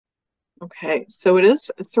Okay, so it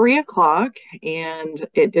is 3 o'clock and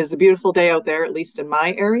it is a beautiful day out there, at least in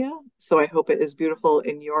my area. So I hope it is beautiful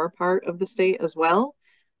in your part of the state as well.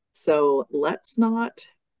 So let's not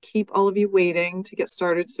keep all of you waiting to get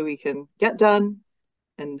started so we can get done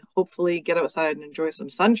and hopefully get outside and enjoy some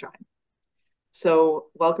sunshine. So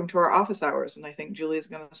welcome to our office hours. And I think Julie's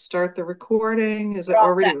going to start the recording. Is We're it all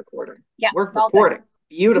already set. recording? Yeah, We're we're all done. recording.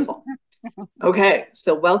 Beautiful. Okay,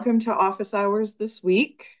 so welcome to office hours this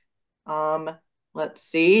week. Um, let's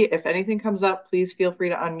see. If anything comes up, please feel free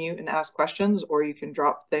to unmute and ask questions, or you can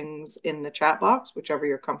drop things in the chat box, whichever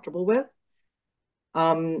you're comfortable with.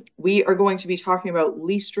 We are going to be talking about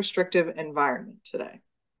least restrictive environment today.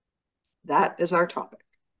 That is our topic.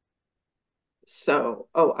 So,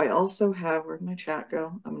 oh, I also have, where'd my chat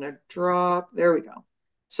go? I'm going to drop, there we go.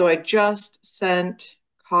 So I just sent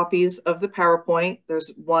copies of the PowerPoint.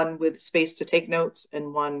 There's one with space to take notes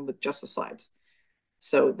and one with just the slides.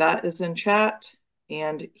 So that is in chat.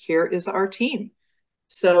 And here is our team.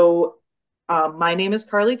 So my name is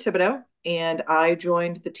Carly Thibodeau, and I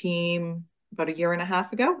joined the team about a year and a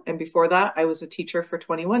half ago. And before that, I was a teacher for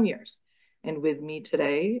 21 years. And with me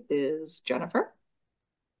today is Jennifer.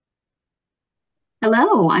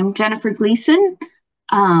 Hello, I'm Jennifer Gleason.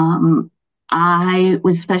 Um, I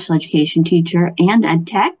was a special education teacher and ed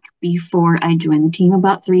tech before I joined the team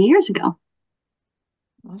about 3 years ago.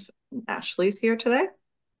 Awesome. Ashley's here today.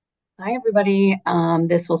 Hi, everybody.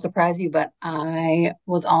 This will surprise you, but I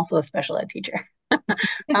was also a special ed teacher.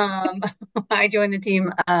 Um, I joined the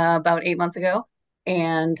team about 8 months ago,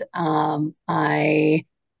 and and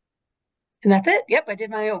that's it. Yep, I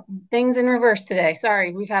did my things in reverse today.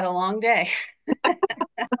 Sorry, we've had a long day.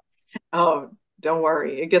 Oh, don't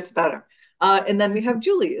worry, it gets better. And then we have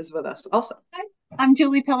Julie is with us also. Hi, I'm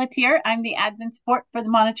Julie Pelletier. I'm the admin support for the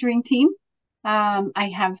monitoring team.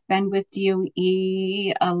 I have been with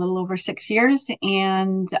DOE a little over 6 years,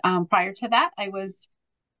 and prior to that, I was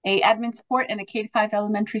a admin support in a K-5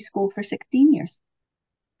 elementary school for 16 years.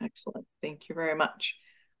 Excellent. Thank you very much.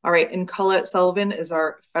 All right. And Colette Sullivan is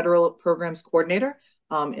our federal programs coordinator.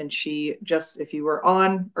 And she just, if you were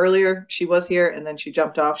on earlier, she was here and then she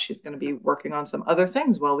jumped off. She's going to be working on some other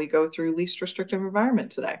things while we go through least restrictive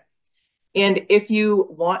environment today. And if you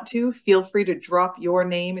want to, feel free to drop your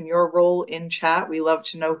name and your role in chat. We love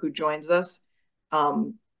to know who joins us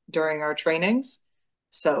during our trainings.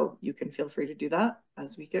 So you can feel free to do that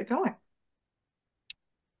as we get going.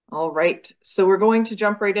 All right, so we're going to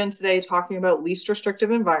jump right in today talking about least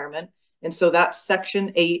restrictive environment. And so that's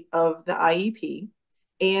section 8 of the IEP.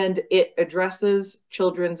 And it addresses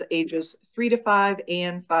children's ages 3 to 5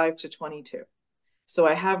 and 5 to 22. So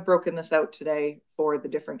I have broken this out today for the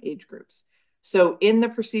different age groups. So in the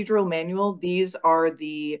procedural manual, these are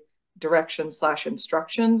the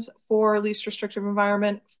directions/instructions for least restrictive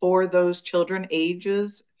environment for those children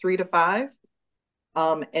ages 3 to 5.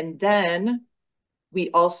 And then we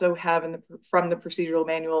also have from the procedural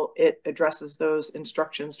manual, it addresses those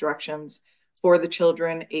instructions, directions for the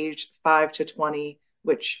children aged 5 to 20,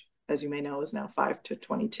 which, as you may know, is now 5 to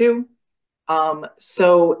 22.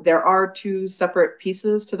 So there are two separate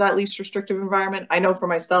pieces to that least restrictive environment. I know for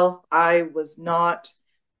myself, I was not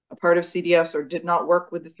a part of CDS or did not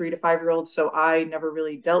work with the 3 to 5-year-olds, so I never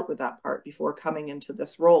really dealt with that part before coming into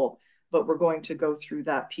this role. But we're going to go through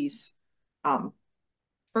that piece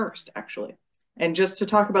first, actually. And just to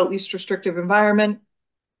talk about least restrictive environment,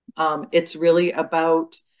 it's really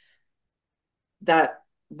about that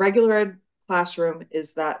regular ed classroom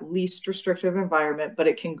is that least restrictive environment, but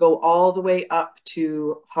it can go all the way up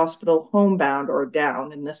to hospital homebound or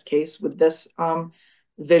down, in this case, with this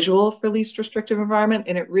visual for least restrictive environment.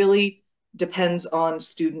 And it really depends on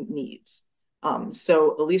student needs.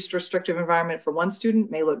 So a least restrictive environment for one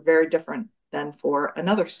student may look very different than for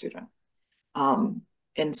another student.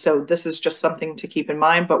 And so this is just something to keep in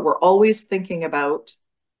mind, but we're always thinking about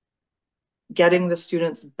getting the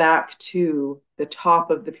students back to the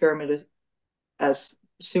top of the pyramid as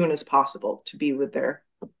soon as possible to be with their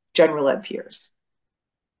general ed peers.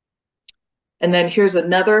 And then here's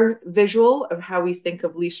another visual of how we think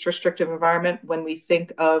of least restrictive environment when we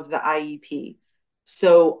think of the IEP.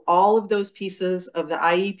 So all of those pieces of the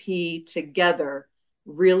IEP together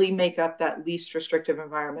really make up that least restrictive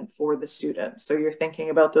environment for the student. So you're thinking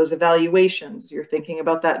about those evaluations, you're thinking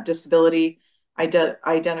about that disability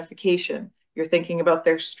identification, you're thinking about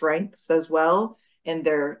their strengths as well, and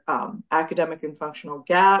their academic and functional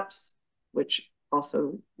gaps, which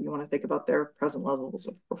also you want to think about their present levels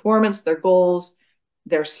of performance, their goals,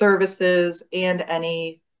 their services, and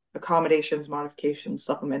any accommodations, modifications,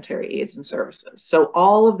 supplementary aids and services. So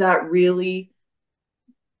all of that really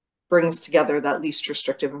brings together that least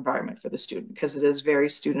restrictive environment for the student, because it is very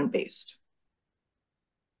student-based.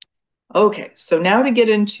 Okay, so now to get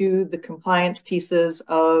into the compliance pieces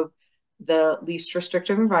of the least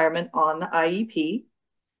restrictive environment on the IEP.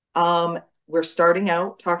 We're starting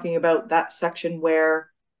out talking about that section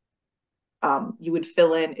where you would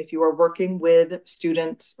fill in if you are working with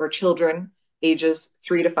students or children ages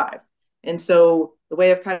 3 to 5. And so the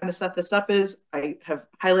way I've kind of set this up is I have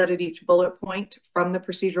highlighted each bullet point from the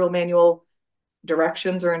procedural manual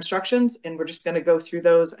directions or instructions, and we're just going to go through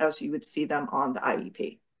those as you would see them on the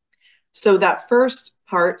IEP. So that first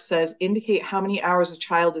part says indicate how many hours a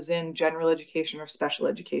child is in general education or special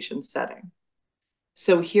education setting.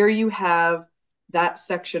 So here you have that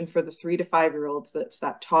section for the 3 to 5-year-olds. That's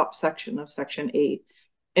that top section of section 8.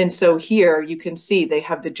 And so here you can see they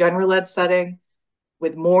have the general ed setting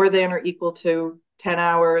with more than or equal to 10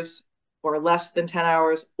 hours or less than 10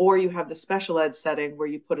 hours, or you have the special ed setting where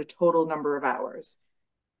you put a total number of hours.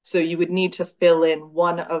 So you would need to fill in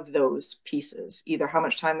one of those pieces, either how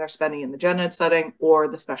much time they're spending in the gen ed setting or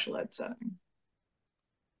the special ed setting.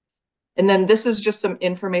 And then this is just some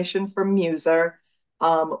information from Muser,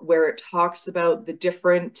 where it talks about the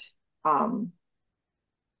different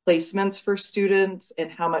placements for students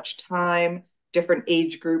and how much time different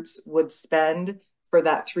age groups would spend for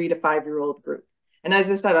that 3 to 5-year-old group. And as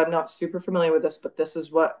I said, I'm not super familiar with this, but this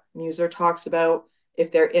is what Muser talks about.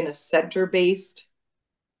 If they're in a center-based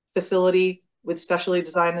facility with specially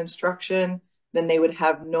designed instruction, then they would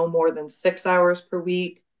have no more than 6 hours per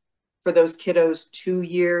week for those kiddos 2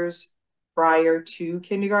 years prior to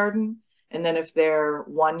kindergarten. And then if they're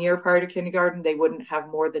 1 year prior to kindergarten, they wouldn't have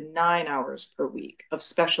more than 9 hours per week of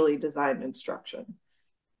specially designed instruction.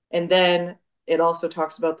 And then it also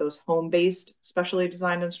talks about those home-based specially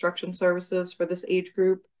designed instruction services for this age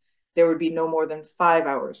group. There would be no more than 5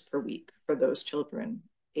 hours per week for those children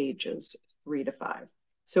ages 3 to 5.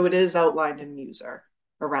 So it is outlined in Muser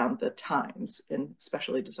around the times in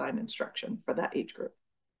specially designed instruction for that age group.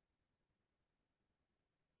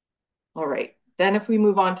 All right, then if we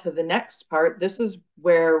move on to the next part, this is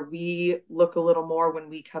where we look a little more when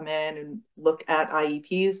we come in and look at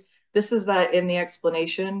IEPs. This is that in the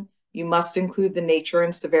explanation, you must include the nature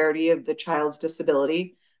and severity of the child's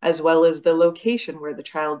disability, as well as the location where the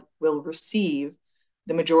child will receive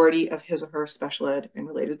the majority of his or her special ed and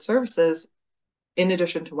related services, in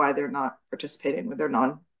addition to why they're not participating with their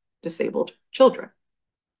non-disabled children.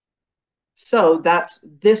 So that's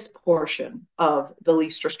this portion of the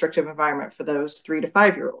least restrictive environment for those 3 to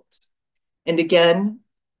 5-year-olds. And again,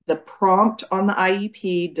 the prompt on the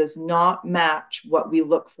IEP does not match what we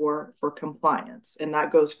look for compliance. And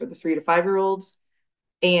that goes for the 3 to 5-year-olds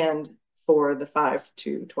and for the 5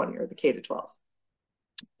 to 20 or the K to 12.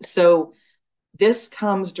 So this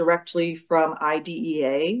comes directly from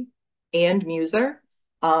IDEA and Muser,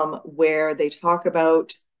 where they talk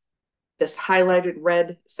about this highlighted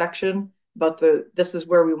red section about this is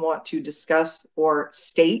where we want to discuss or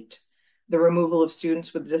state the removal of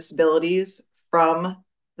students with disabilities from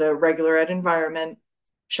the regular ed environment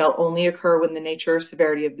shall only occur when the nature or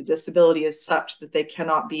severity of the disability is such that they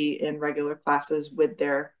cannot be in regular classes with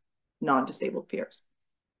their non-disabled peers.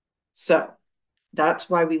 So that's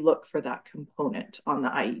why we look for that component on the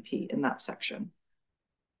IEP in that section.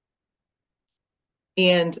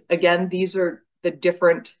 And again, these are the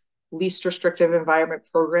different least restrictive environment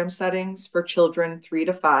program settings for children 3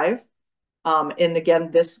 to 5. And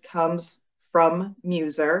again, this comes from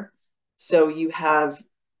Muser. So you have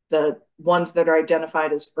the ones that are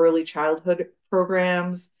identified as early childhood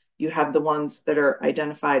programs. You have the ones that are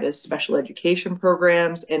identified as special education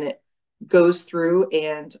programs, and it goes through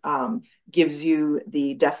and gives you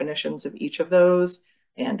the definitions of each of those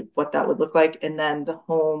and what that would look like. And then the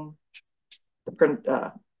home,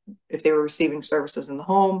 if they were receiving services in the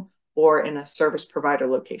home or in a service provider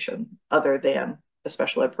location other than a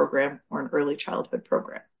special ed program or an early childhood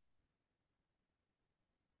program.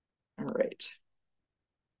 All right.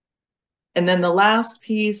 And then the last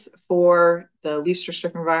piece for the least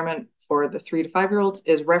restrictive environment for the 3 to 5-year-olds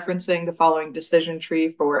is referencing the following decision tree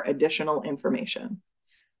for additional information.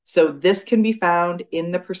 So this can be found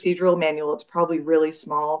in the procedural manual. It's probably really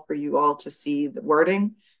small for you all to see the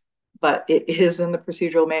wording, but it is in the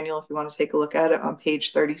procedural manual if you want to take a look at it on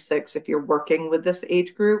page 36 if you're working with this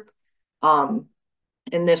age group. And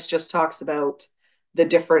this just talks about the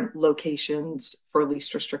different locations for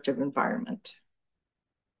least restrictive environment.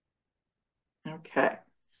 Okay,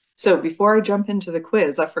 so before I jump into the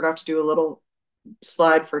quiz, I forgot to do a little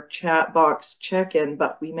slide for chat box check-in,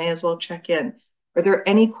 but we may as well check in. Are there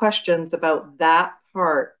any questions about that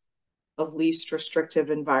part of least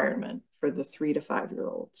restrictive environment for the 3 to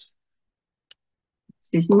 5-year-olds?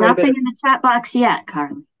 There's nothing in the chat box yet,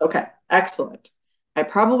 Carly. Okay, excellent. I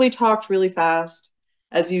probably talked really fast.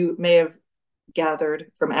 As you may have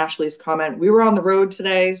gathered from Ashley's comment, we were on the road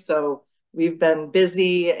today, so we've been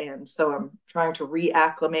busy, and so I'm trying to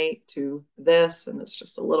reacclimate to this, and it's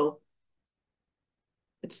just a little,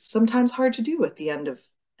 it's sometimes hard to do at the end of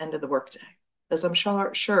the workday, as I'm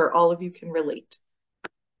sure all of you can relate.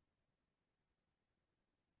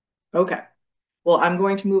 Okay, well, I'm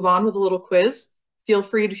going to move on with a little quiz. Feel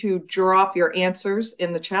free to drop your answers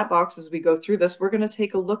in the chat box as we go through this. We're going to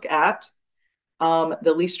take a look at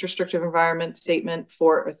the least restrictive environment statement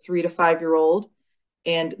for a 3 to 5-year-old.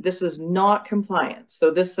 And this is not compliant. So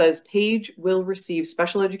this says Paige will receive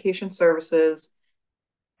special education services.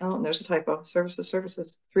 Oh, and there's a typo.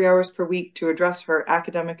 Services, 3 hours per week to address her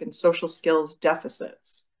academic and social skills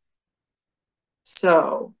deficits.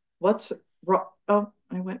 So what's wrong? Oh,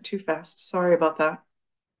 I went too fast. Sorry about that.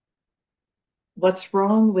 What's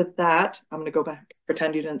wrong with that? I'm going to go back.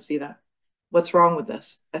 Pretend you didn't see that. What's wrong with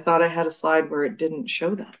this? I thought I had a slide where it didn't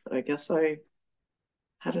show that, but I guess I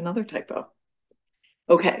had another typo.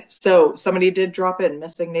 Okay, so somebody did drop in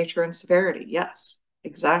missing nature and severity. Yes,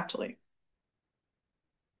 exactly.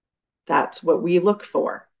 That's what we look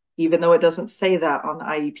for, even though it doesn't say that on the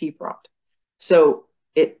IEP prompt. So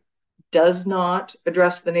it does not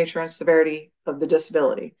address the nature and severity of the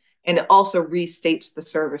disability. And it also restates the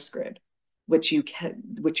service grid, which you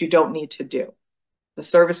don't need to do. The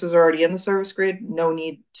services are already in the service grid. No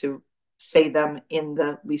need to say them in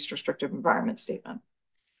the least restrictive environment statement.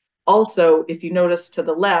 Also, if you notice to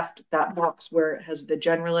the left, that box where it has the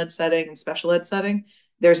general ed setting and special ed setting,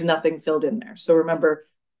 there's nothing filled in there. So remember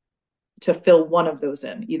to fill one of those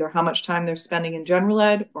in, either how much time they're spending in general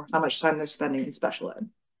ed or how much time they're spending in special ed.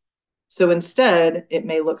 So instead, it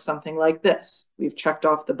may look something like this. We've checked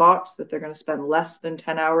off the box that they're going to spend less than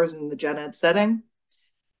 10 hours in the gen ed setting,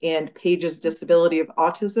 and Paige's disability of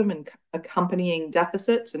autism and accompanying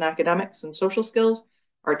deficits in academics and social skills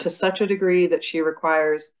are to such a degree that she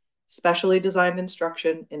requires specially designed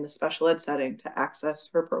instruction in the special ed setting to access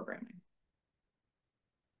her programming.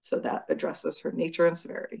 So that addresses her nature and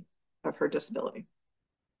severity of her disability.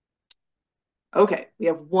 Okay, we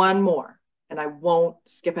have one more, and I won't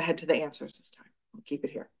skip ahead to the answers this time. I'll keep it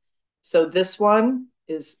here. So this one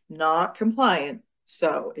is not compliant.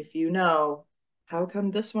 So if you know, how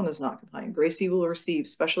come this one is not compliant? Gracie will receive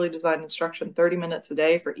specially designed instruction 30 minutes a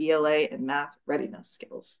day for ELA and math readiness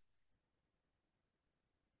skills.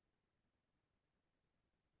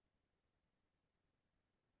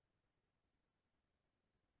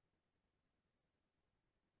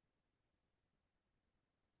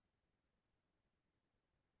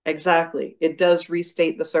 Exactly. It does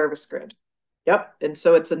restate the service grid. Yep. And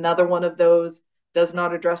so it's another one of those, does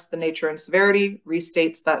not address the nature and severity,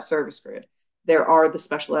 restates that service grid. There are the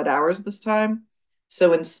special ed hours this time.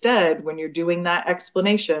 So instead, when you're doing that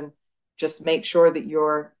explanation, just make sure that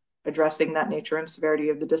you're addressing that nature and severity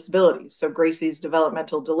of the disability. So Gracie's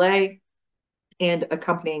developmental delay and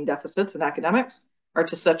accompanying deficits in academics are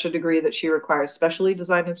to such a degree that she requires specially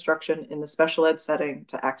designed instruction in the special ed setting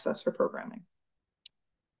to access her programming.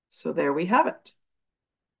 So there we have it.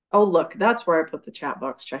 Oh, look, that's where I put the chat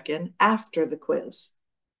box check-in after the quiz.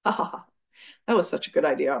 That was such a good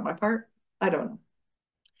idea on my part. I don't know.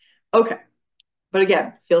 Okay. But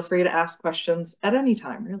again, feel free to ask questions at any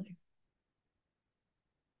time, really.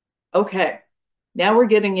 Okay. Now we're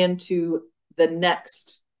getting into the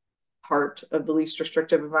next part of the least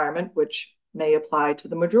restrictive environment, which may apply to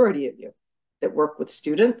the majority of you that work with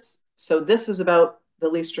students. So this is about the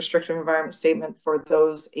least restrictive environment statement for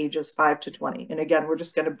those ages 5 to 20. And again, we're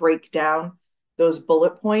just going to break down those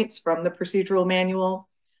bullet points from the procedural manual.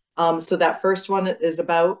 So that first one is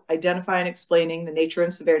about identifying and explaining the nature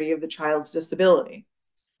and severity of the child's disability.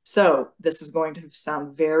 So this is going to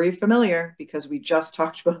sound very familiar because we just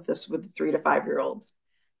talked about this with the 3 to 5-year-olds.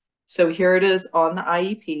 So here it is on the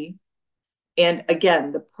IEP. And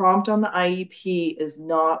again, the prompt on the IEP is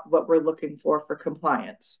not what we're looking for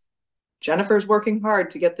compliance. Jennifer's working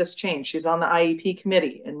hard to get this changed. She's on the IEP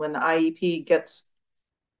committee. And when the IEP gets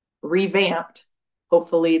revamped,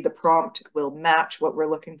 hopefully the prompt will match what we're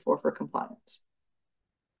looking for compliance.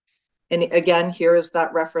 And again, here is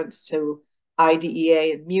that reference to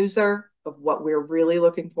IDEA and MUSER of what we're really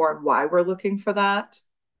looking for and why we're looking for that.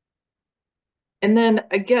 And then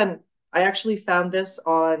again, I actually found this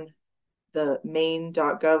on the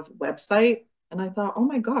maine.gov website. And I thought, oh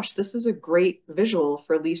my gosh, this is a great visual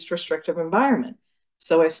for least restrictive environment.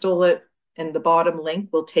 So I stole it, and the bottom link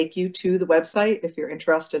will take you to the website. If you're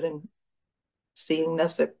interested in seeing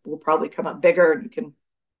this, it will probably come up bigger and you can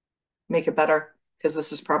make it better because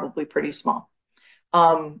this is probably pretty small.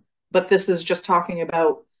 But this is just talking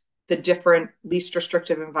about the different least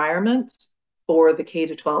restrictive environments for the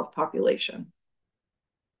K-12 population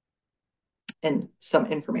and some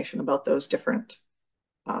information about those different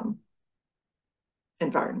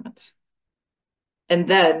environments. And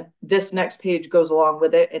then this next page goes along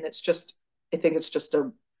with it, and it's just, I think it's just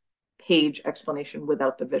a page explanation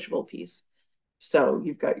without the visual piece. So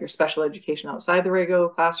you've got your special education outside the regular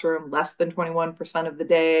classroom, less than 21% of the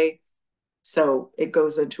day. So it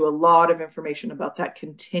goes into a lot of information about that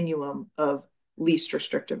continuum of least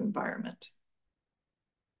restrictive environment.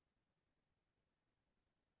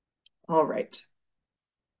 All right.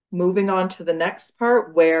 Moving on to the next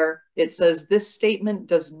part where it says this statement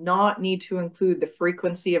does not need to include the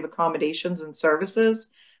frequency of accommodations and services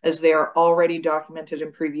as they are already documented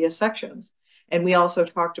in previous sections. And we also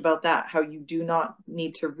talked about that, how you do not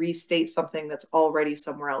need to restate something that's already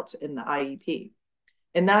somewhere else in the IEP.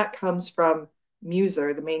 And that comes from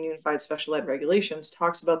MUSER, the Maine Unified Special Ed Regulations,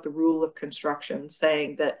 talks about the rule of construction,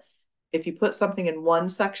 saying that if you put something in one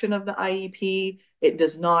section of the IEP, it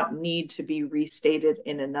does not need to be restated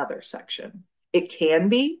in another section. It can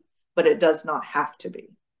be, but it does not have to be.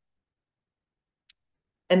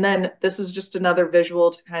 And then this is just another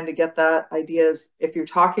visual to kind of get that idea is if you're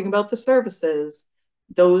talking about the services,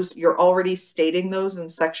 those you're already stating those in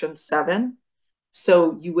section 7.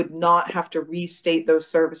 So you would not have to restate those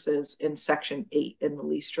services in section 8 in the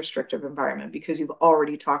least restrictive environment because you've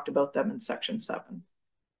already talked about them in section 7.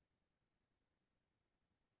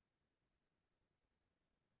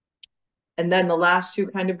 And then the last two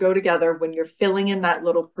kind of go together when you're filling in that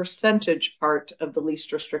little percentage part of the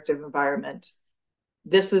least restrictive environment.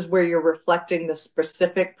 This is where you're reflecting the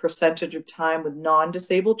specific percentage of time with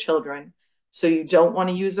non-disabled children. So you don't want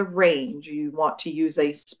to use a range. You want to use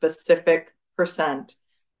a specific percent.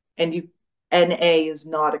 And NA is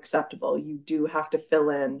not acceptable. You do have to fill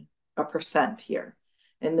in a percent here.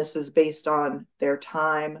 And this is based on their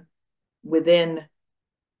time within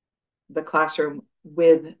the classroom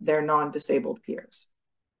with their non-disabled peers.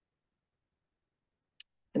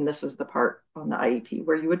 And this is the part on the IEP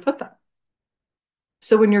where you would put that.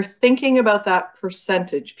 So when you're thinking about that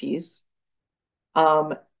percentage piece,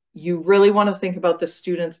 you really want to think about the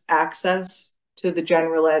student's access to the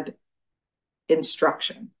general ed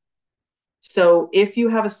instruction. So if you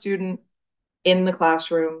have a student in the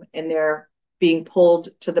classroom and they're being pulled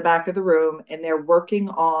to the back of the room and they're working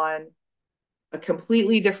on a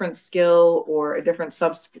completely different skill or a different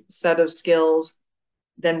subset of skills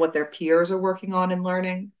than what their peers are working on and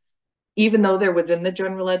learning, even though they're within the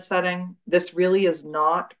general ed setting, this really is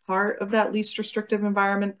not part of that least restrictive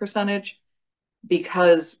environment percentage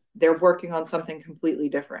because they're working on something completely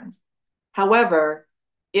different. However,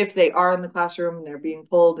 if they are in the classroom and they're being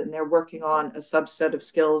pulled and they're working on a subset of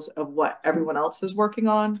skills of what everyone else is working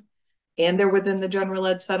on, and they're within the general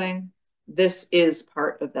ed setting, this is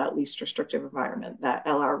part of that least restrictive environment, that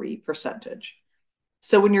LRE percentage.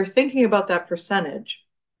 So when you're thinking about that percentage,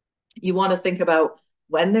 you want to think about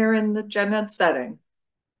when they're in the gen ed setting,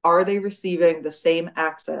 are they receiving the same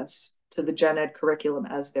access to the gen ed curriculum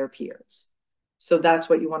as their peers? So that's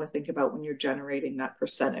what you want to think about when you're generating that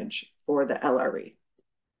percentage for the LRE.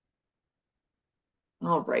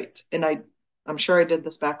 All right, and I'm sure I did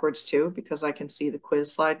this backwards too because I can see the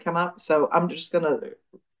quiz slide come up. So I'm just going to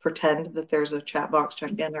pretend that there's a chat box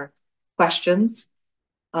check-in or questions.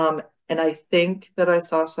 And I think that I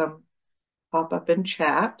saw some pop up in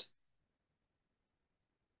chat.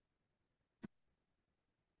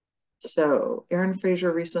 So Erin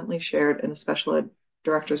Fraser recently shared in a special ed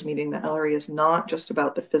directors meeting that LRE is not just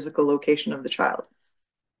about the physical location of the child,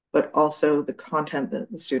 but also the content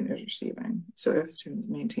that the student is receiving. So if a student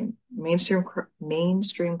maintain mainstream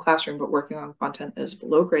classroom, but working on content that is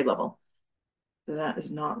below grade level, that is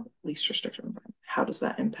not least restrictive environment. How does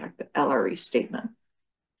that impact the LRE statement?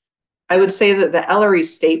 I would say that the LRE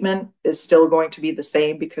statement is still going to be the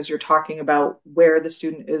same because you're talking about where the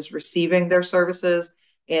student is receiving their services,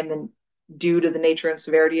 and then due to the nature and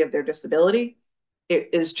severity of their disability, it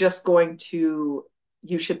is just going to,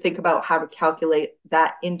 you should think about how to calculate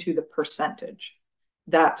that into the percentage.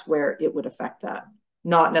 That's where it would affect that,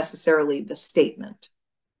 not necessarily the statement.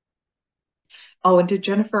 Oh, and did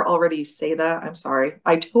Jennifer already say that? I'm sorry.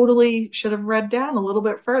 I totally should have read down a little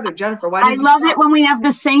bit further. Jennifer, why didn't you stop? I love it when we have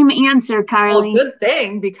the same answer, Carly. Well, good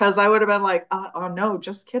thing, because I would have been like, oh no,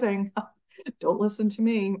 just kidding. Don't listen to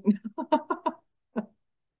me.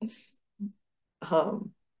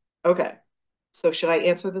 Okay. So should I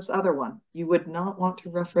answer this other one? You would not want to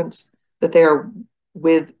reference that they are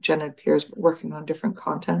with gen ed peers but working on different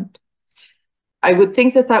content. I would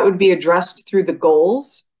think that that would be addressed through the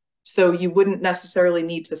goals So you wouldn't necessarily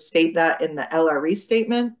need to state that in the LRE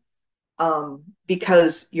statement,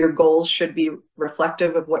 because your goals should be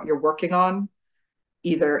reflective of what you're working on,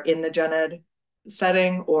 either in the gen ed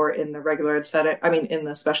setting or in the regular ed setting, I mean, in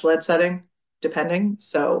the special ed setting, depending.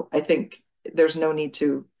 So I think there's no need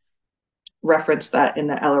to reference that in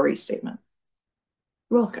the LRE statement.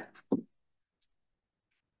 You're welcome.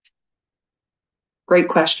 Great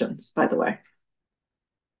questions, by the way.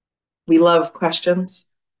 We love questions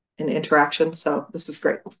and interaction, so this is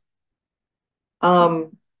great.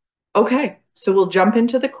 Okay, so we'll jump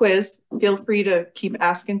into the quiz. Feel free to keep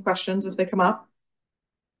asking questions if they come up.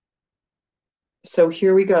 So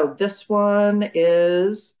here we go. This one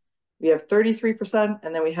is, we have 33%,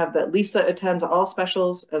 and then we have that Lisa attends all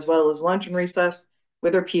specials as well as lunch and recess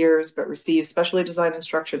with her peers, but receives specially designed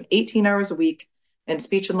instruction 18 hours a week and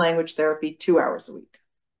speech and language therapy 2 hours a week.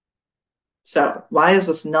 So why is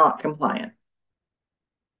this not compliant?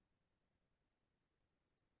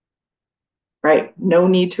 Right, no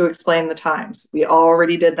need to explain the times. We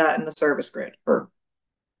already did that in the service grid, or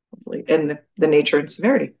in the nature and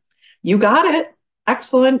severity. You got it.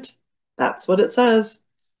 Excellent. That's what it says.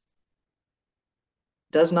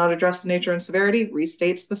 Does not address the nature and severity,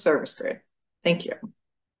 restates the service grade. Thank you.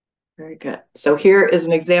 Very good. So here is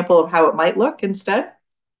an example of how it might look instead.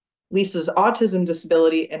 Lisa's autism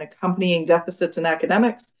disability and accompanying deficits in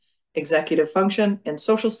academics, executive function, and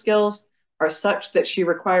social skills are such that she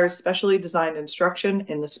requires specially designed instruction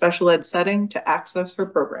in the special ed setting to access her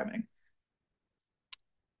programming.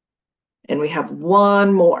 And we have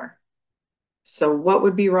one more. So what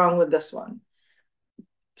would be wrong with this one?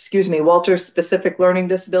 Excuse me, Walter's specific learning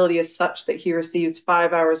disability is such that he receives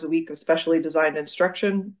 5 hours a week of specially designed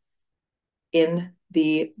instruction in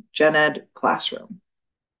the gen ed classroom.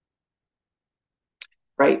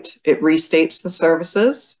 Right, it restates the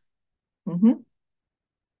services.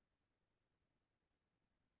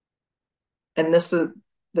 And this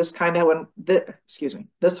kind of one,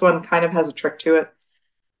 this one kind of has a trick to it,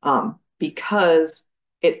 because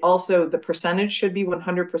it also, the percentage should be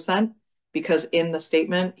 100%, because in the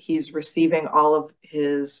statement, he's receiving all of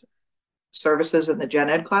his services in the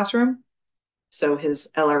gen ed classroom. So his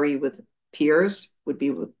LRE with peers would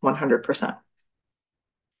be 100%.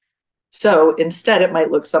 So instead, it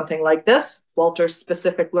might look something like this. Walter's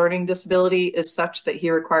specific learning disability is such that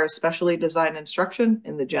he requires specially designed instruction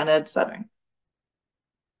in the gen ed setting.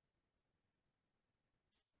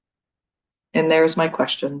 And there's my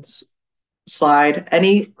questions slide.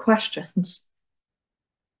 Any questions?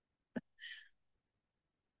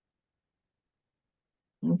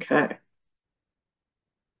 Okay.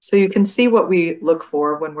 So you can see what we look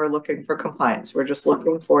for when we're looking for compliance. We're just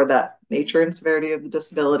looking for that nature and severity of the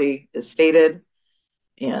disability is stated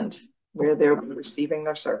and where they're receiving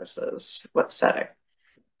their services, what setting.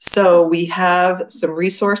 So we have some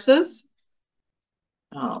resources.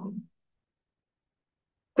 The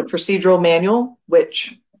procedural manual,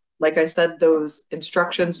 which, like I said, those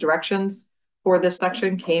instructions, directions for this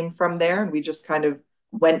section came from there, and we just kind of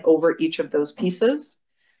went over each of those pieces.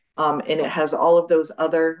 And it has all of those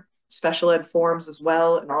other special ed forms as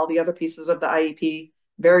well, and all the other pieces of the IEP.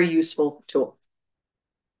 Very useful tool.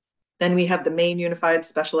 Then we have the Maine Unified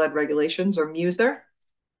Special Ed Regulations, or MUSER,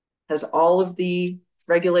 has all of the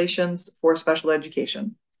regulations for special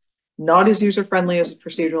education. Not as user-friendly as a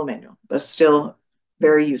procedural manual, but still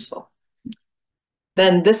very useful.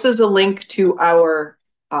 Then this is a link to our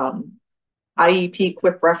IEP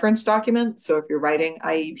quick reference document. So if you're writing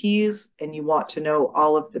IEPs and you want to know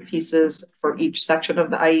all of the pieces for each section of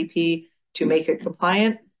the IEP to make it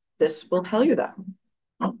compliant, this will tell you that.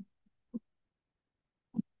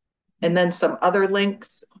 And then some other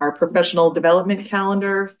links, our professional development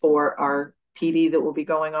calendar for our PD that will be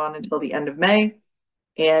going on until the end of May.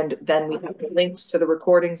 And then we have the links to the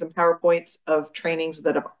recordings and PowerPoints of trainings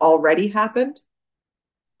that have already happened.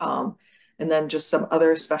 And then just some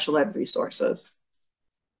other special ed resources.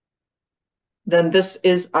 Then this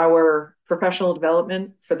is our professional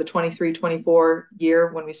development for the 23-24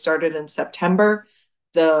 year when we started in September.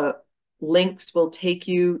 The links will take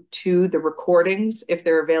you to the recordings if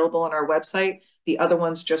they're available on our website. The other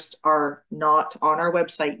ones just are not on our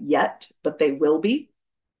website yet, but they will be.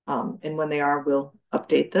 And when they are, we'll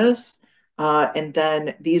update this. And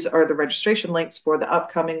then these are the registration links for the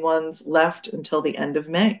upcoming ones left until the end of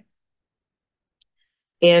May.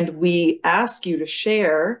 And we ask you to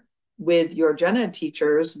share with your gen ed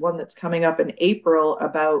teachers one that's coming up in April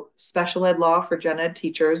about special ed law for gen ed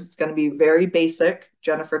teachers. It's going to be very basic,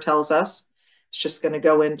 Jennifer tells us. It's just going to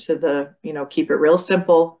go into the, keep it real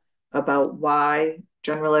simple about why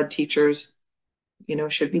general ed teachers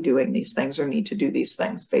should be doing these things or need to do these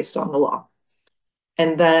things based on the law.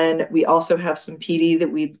 And then we also have some PD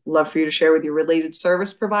that we'd love for you to share with your related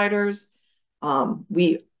service providers.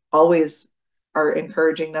 We always are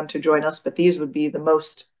encouraging them to join us, but these would be the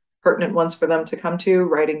most pertinent ones for them to come to: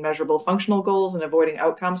 writing measurable functional goals and avoiding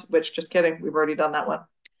outcomes, which, just kidding, we've already done that one.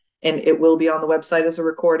 And it will be on the website as a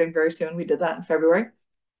recording very soon. We did that in February.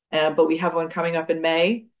 But we have one coming up in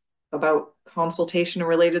May about consultation and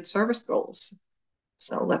related service goals.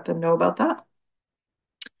 So let them know about that.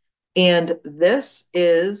 And this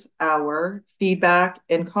is our feedback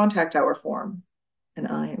and contact hour form. And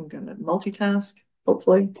I am going to multitask,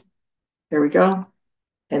 hopefully. There we go.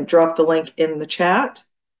 And drop the link in the chat.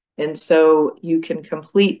 And so you can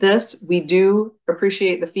complete this. We do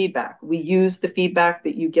appreciate the feedback. We use the feedback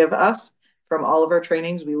that you give us from all of our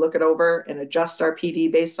trainings. We look it over and adjust our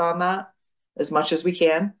PD based on that as much as we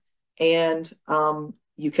can. And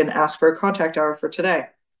you can ask for a contact hour for today,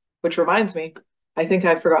 which reminds me, I think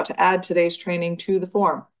I forgot to add today's training to the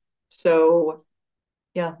form. So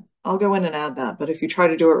yeah, I'll go in and add that. But if you try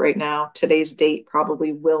to do it right now, today's date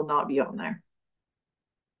probably will not be on there.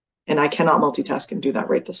 And I cannot multitask and do that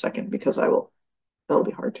right this second because that'll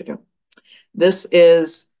be hard to do. This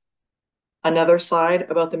is another slide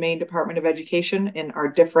about the Maine Department of Education and our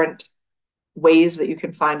different ways that you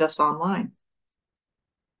can find us online.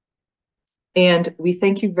 And we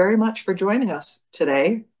thank you very much for joining us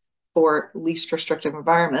today for Least Restrictive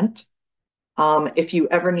Environment. If you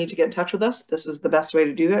ever need to get in touch with us, this is the best way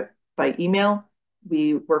to do it, by email.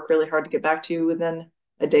 We work really hard to get back to you within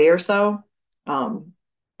a day or so.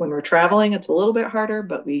 When we're traveling, it's a little bit harder,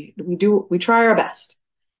 but we try our best.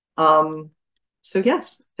 So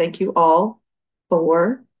yes, thank you all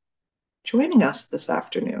for joining us this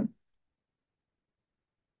afternoon.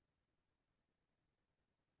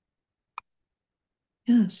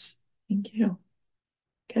 Yes, thank you.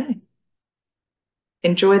 Okay.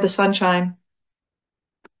 Enjoy the sunshine.